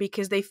routine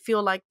because they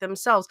feel like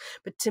themselves.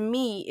 But to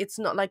me, it's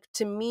not. Like,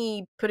 to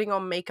me, putting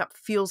on makeup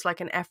feels like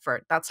an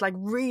effort. That's like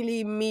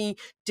really me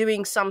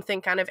doing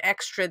something kind of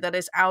extra that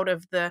is out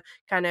of the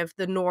kind of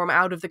the norm,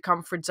 out of the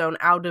comfort zone,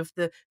 out of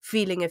the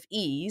feeling of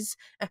ease.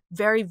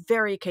 Very,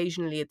 very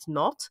occasionally it's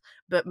not,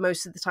 but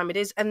most of the time it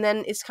is. And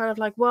then it's kind of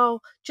like,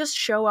 well, just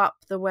show up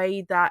the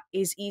way that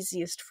is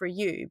easiest for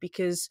you,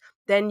 because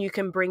then you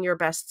can bring your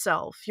best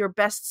self. Your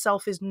best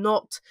self is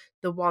not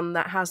the one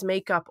that has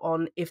makeup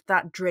on if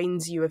that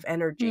drains you of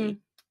energy.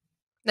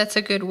 That's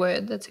a good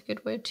word. That's a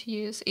good word to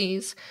use,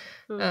 ease.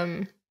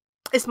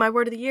 It's my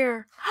word of the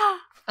year.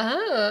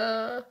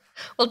 Well,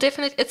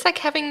 definitely. It's like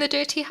having the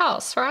dirty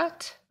house,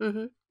 right?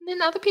 Mm-hmm.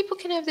 Then other people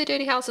can have their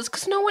dirty houses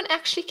because no one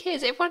actually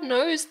cares. Everyone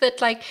knows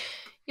that, like,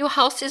 your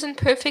house isn't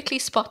perfectly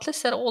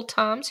spotless at all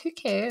times. Who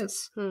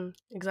cares?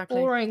 Exactly.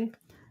 Boring.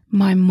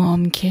 My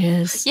mom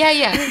cares.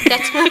 Yeah.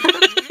 That's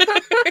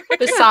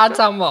besides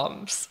our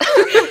moms.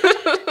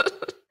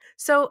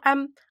 So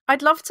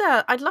I'd love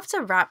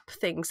to wrap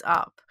things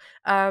up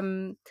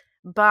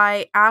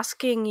by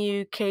asking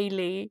you,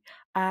 Caylee,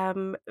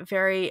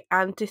 very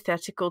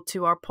antithetical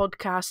to our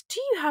podcast,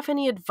 do you have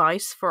any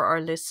advice for our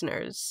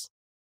listeners?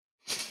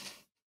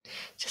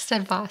 Just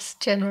advice,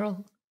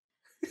 general.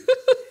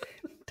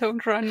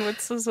 Don't run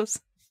with scissors.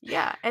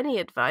 Yeah, any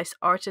advice,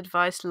 art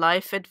advice,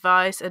 life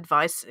advice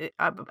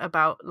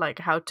about like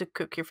how to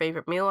cook your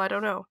favorite meal. I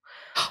don't know.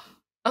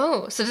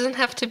 Oh, so it doesn't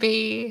have to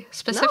be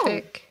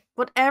specific.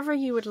 No, whatever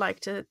you would like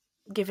to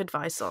give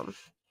advice on.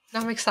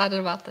 I'm excited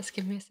about this.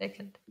 Give me a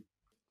second.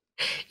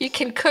 You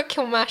can cook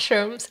your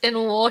mushrooms in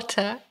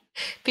water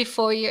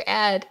before you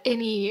add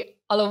any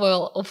olive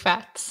oil or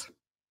fats.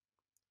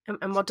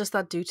 And what does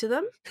that do to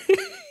them?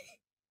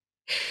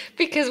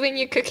 Because when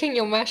you're cooking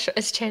your mushrooms,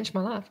 it's changed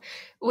my life.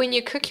 When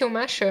you cook your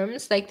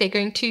mushrooms, like, they're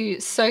going to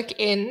soak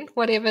in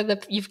whatever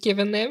you've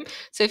given them.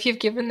 So if you've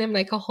given them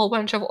like a whole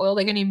bunch of oil,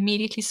 they're going to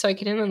immediately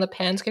soak it in, and the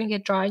pan's going to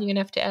get dry, and you're going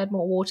to have to add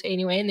more water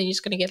anyway, and then you're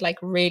just going to get like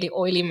really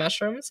oily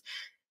mushrooms.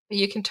 But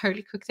you can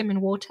totally cook them in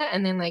water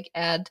and then like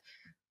add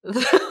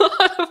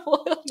the olive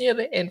oil near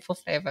the end for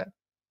flavor.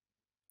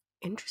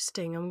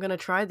 Interesting. I'm going to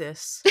try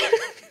this.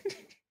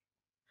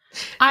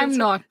 I'm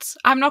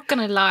not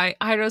gonna lie.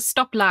 Ira,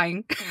 stop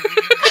lying.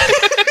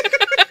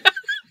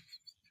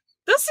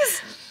 This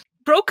has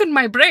broken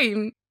my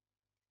brain.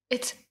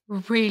 It's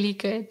really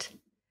good.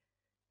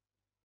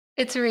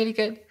 It's really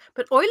good.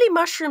 But oily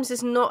mushrooms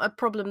is not a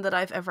problem that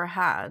I've ever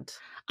had.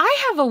 I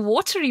have a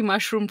watery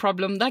mushroom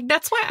problem. Like,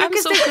 that's why I'm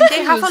so confused.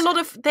 They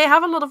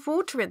have a lot of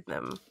water in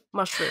them.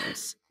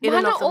 Mushrooms.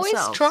 Mine are always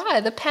dry.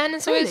 The pan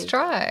is always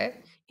dry.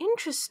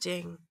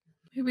 Interesting.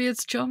 Maybe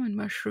it's German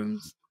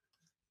mushrooms.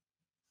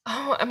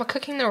 Oh, am I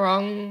cooking the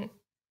wrong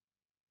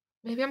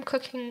Maybe I'm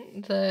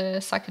cooking the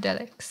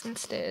psychedelics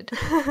instead.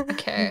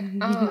 Okay.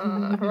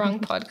 Wrong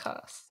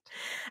podcast.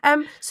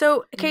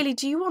 So Caylee,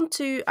 do you want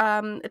to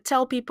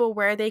tell people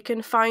where they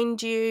can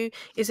find you?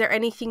 Is there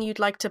anything you'd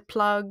like to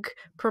plug,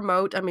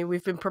 promote? I mean,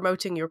 we've been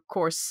promoting your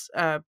course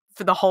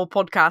for the whole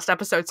podcast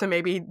episode, so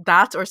maybe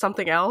that or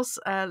something else.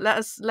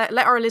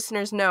 Let our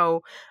listeners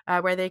know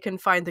where they can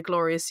find the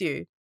glorious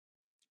you.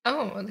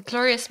 Oh, the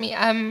glorious me.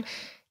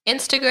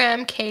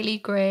 Instagram,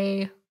 Caylee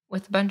Grey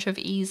with a bunch of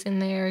E's in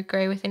there,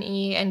 Grey with an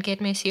E, and Get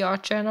Messy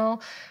Art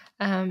Journal.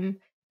 And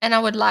I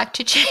would like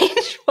to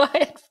change my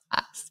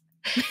advice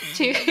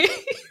to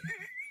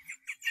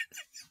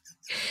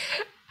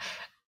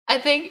I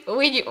think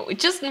when you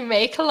just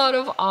make a lot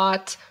of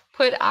art,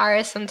 put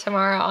Iris and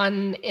Tamara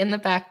on in the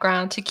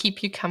background to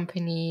keep you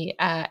company,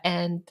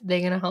 and they're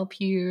going to help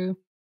you,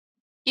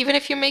 even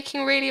if you're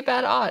making really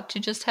bad art, to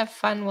just have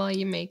fun while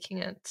you're making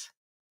it.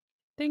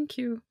 Thank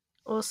you.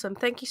 Awesome.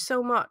 Thank you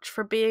so much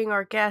for being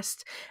our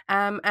guest.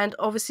 And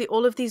obviously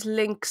all of these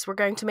links we're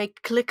going to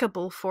make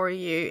clickable for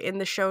you in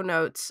the show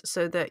notes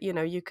so that, you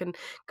know, you can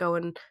go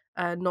and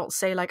not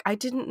say like, I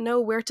didn't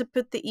know where to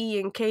put the E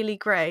in Caylee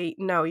Grey.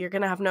 No, you're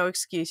going to have no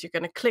excuse. You're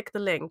going to click the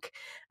link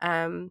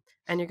and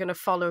you're going to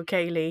follow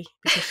Caylee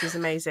because she's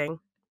amazing.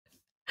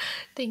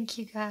 Thank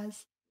you,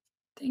 guys.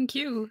 Thank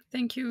you.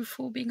 Thank you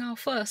for being our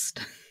first.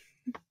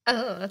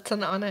 Oh, that's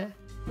an honor.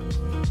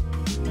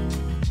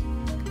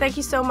 Thank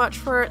you so much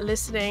for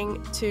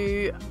listening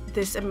to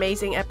this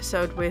amazing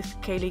episode with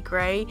Caylee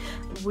Grey.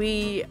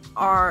 We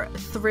are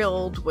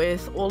thrilled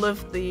with all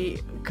of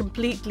the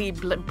completely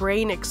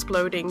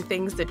brain-exploding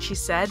things that she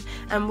said,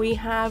 and we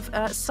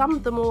have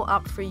summed them all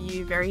up for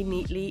you very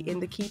neatly in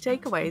the key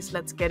takeaways.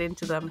 Let's get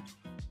into them.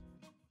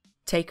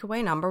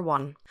 Takeaway number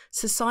 1.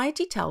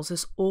 Society tells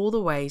us all the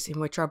ways in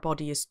which our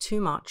body is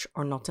too much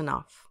or not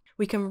enough.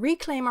 We can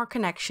reclaim our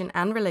connection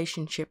and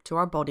relationship to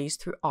our bodies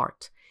through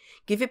art.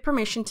 Give it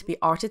permission to be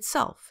art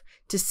itself,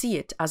 to see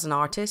it as an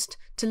artist,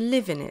 to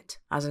live in it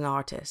as an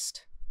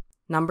artist.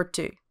 Number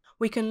 2.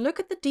 We can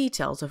look at the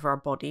details of our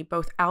body,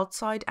 both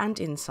outside and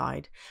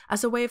inside,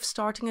 as a way of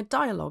starting a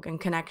dialogue and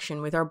connection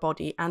with our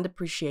body and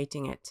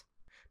appreciating it.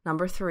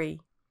 Number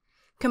 3.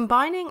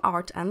 Combining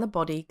art and the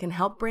body can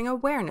help bring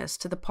awareness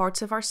to the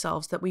parts of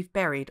ourselves that we've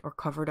buried or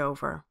covered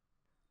over.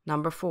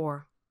 Number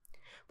 4.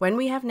 When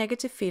we have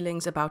negative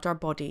feelings about our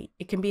body,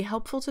 it can be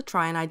helpful to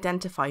try and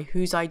identify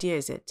whose idea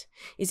is it.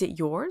 Is it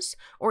yours,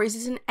 or is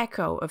it an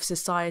echo of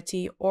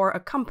society or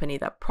a company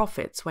that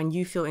profits when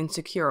you feel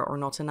insecure or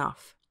not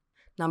enough?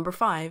 Number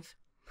 5.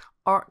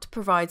 Art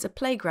provides a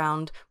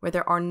playground where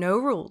there are no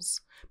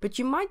rules, but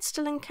you might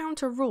still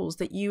encounter rules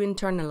that you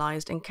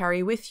internalized and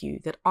carry with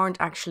you that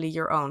aren't actually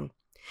your own.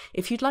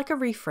 If you'd like a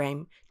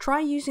reframe, try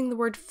using the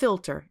word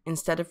filter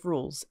instead of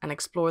rules and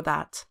explore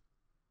that.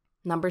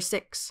 Number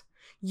 6.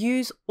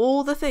 Use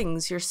all the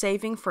things you're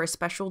saving for a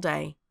special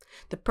day.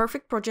 The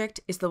perfect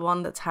project is the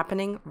one that's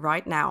happening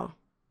right now.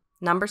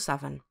 Number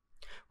 7.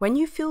 When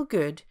you feel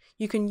good,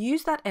 you can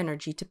use that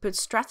energy to put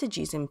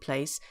strategies in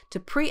place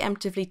to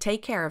preemptively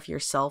take care of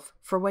yourself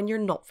for when you're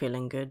not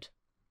feeling good.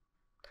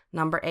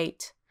 Number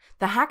 8.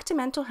 The hack to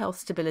mental health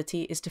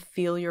stability is to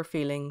feel your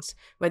feelings.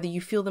 Whether you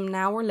feel them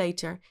now or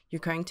later, you're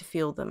going to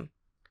feel them.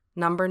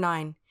 Number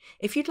 9.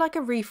 If you'd like a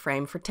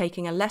reframe for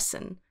taking a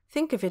lesson,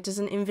 think of it as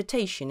an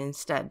invitation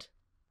instead.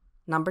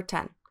 Number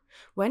 10.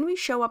 When we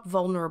show up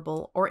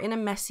vulnerable or in a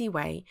messy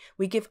way,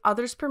 we give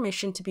others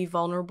permission to be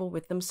vulnerable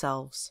with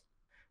themselves.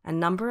 And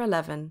number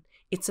 11,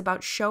 it's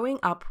about showing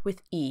up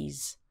with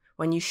ease.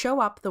 When you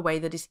show up the way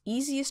that is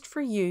easiest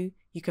for you,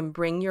 you can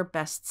bring your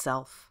best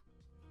self.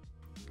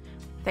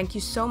 Thank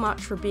you so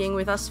much for being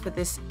with us for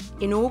this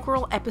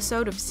inaugural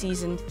episode of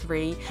Season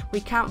 3. We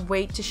can't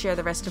wait to share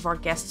the rest of our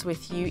guests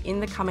with you in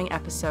the coming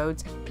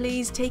episodes.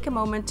 Please take a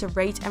moment to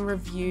rate and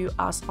review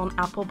us on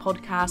Apple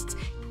Podcasts.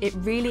 It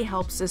really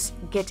helps us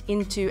get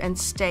into and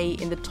stay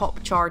in the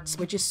top charts,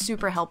 which is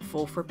super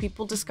helpful for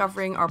people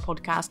discovering our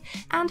podcast.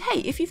 And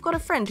hey, if you've got a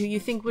friend who you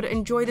think would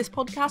enjoy this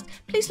podcast,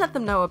 please let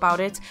them know about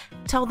it.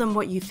 Tell them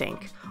what you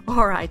think.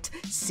 All right,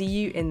 see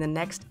you in the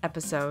next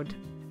episode.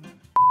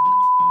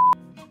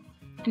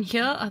 And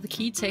here are the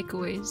key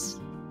takeaways.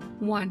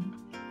 1.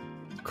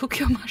 Cook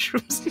your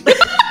mushrooms.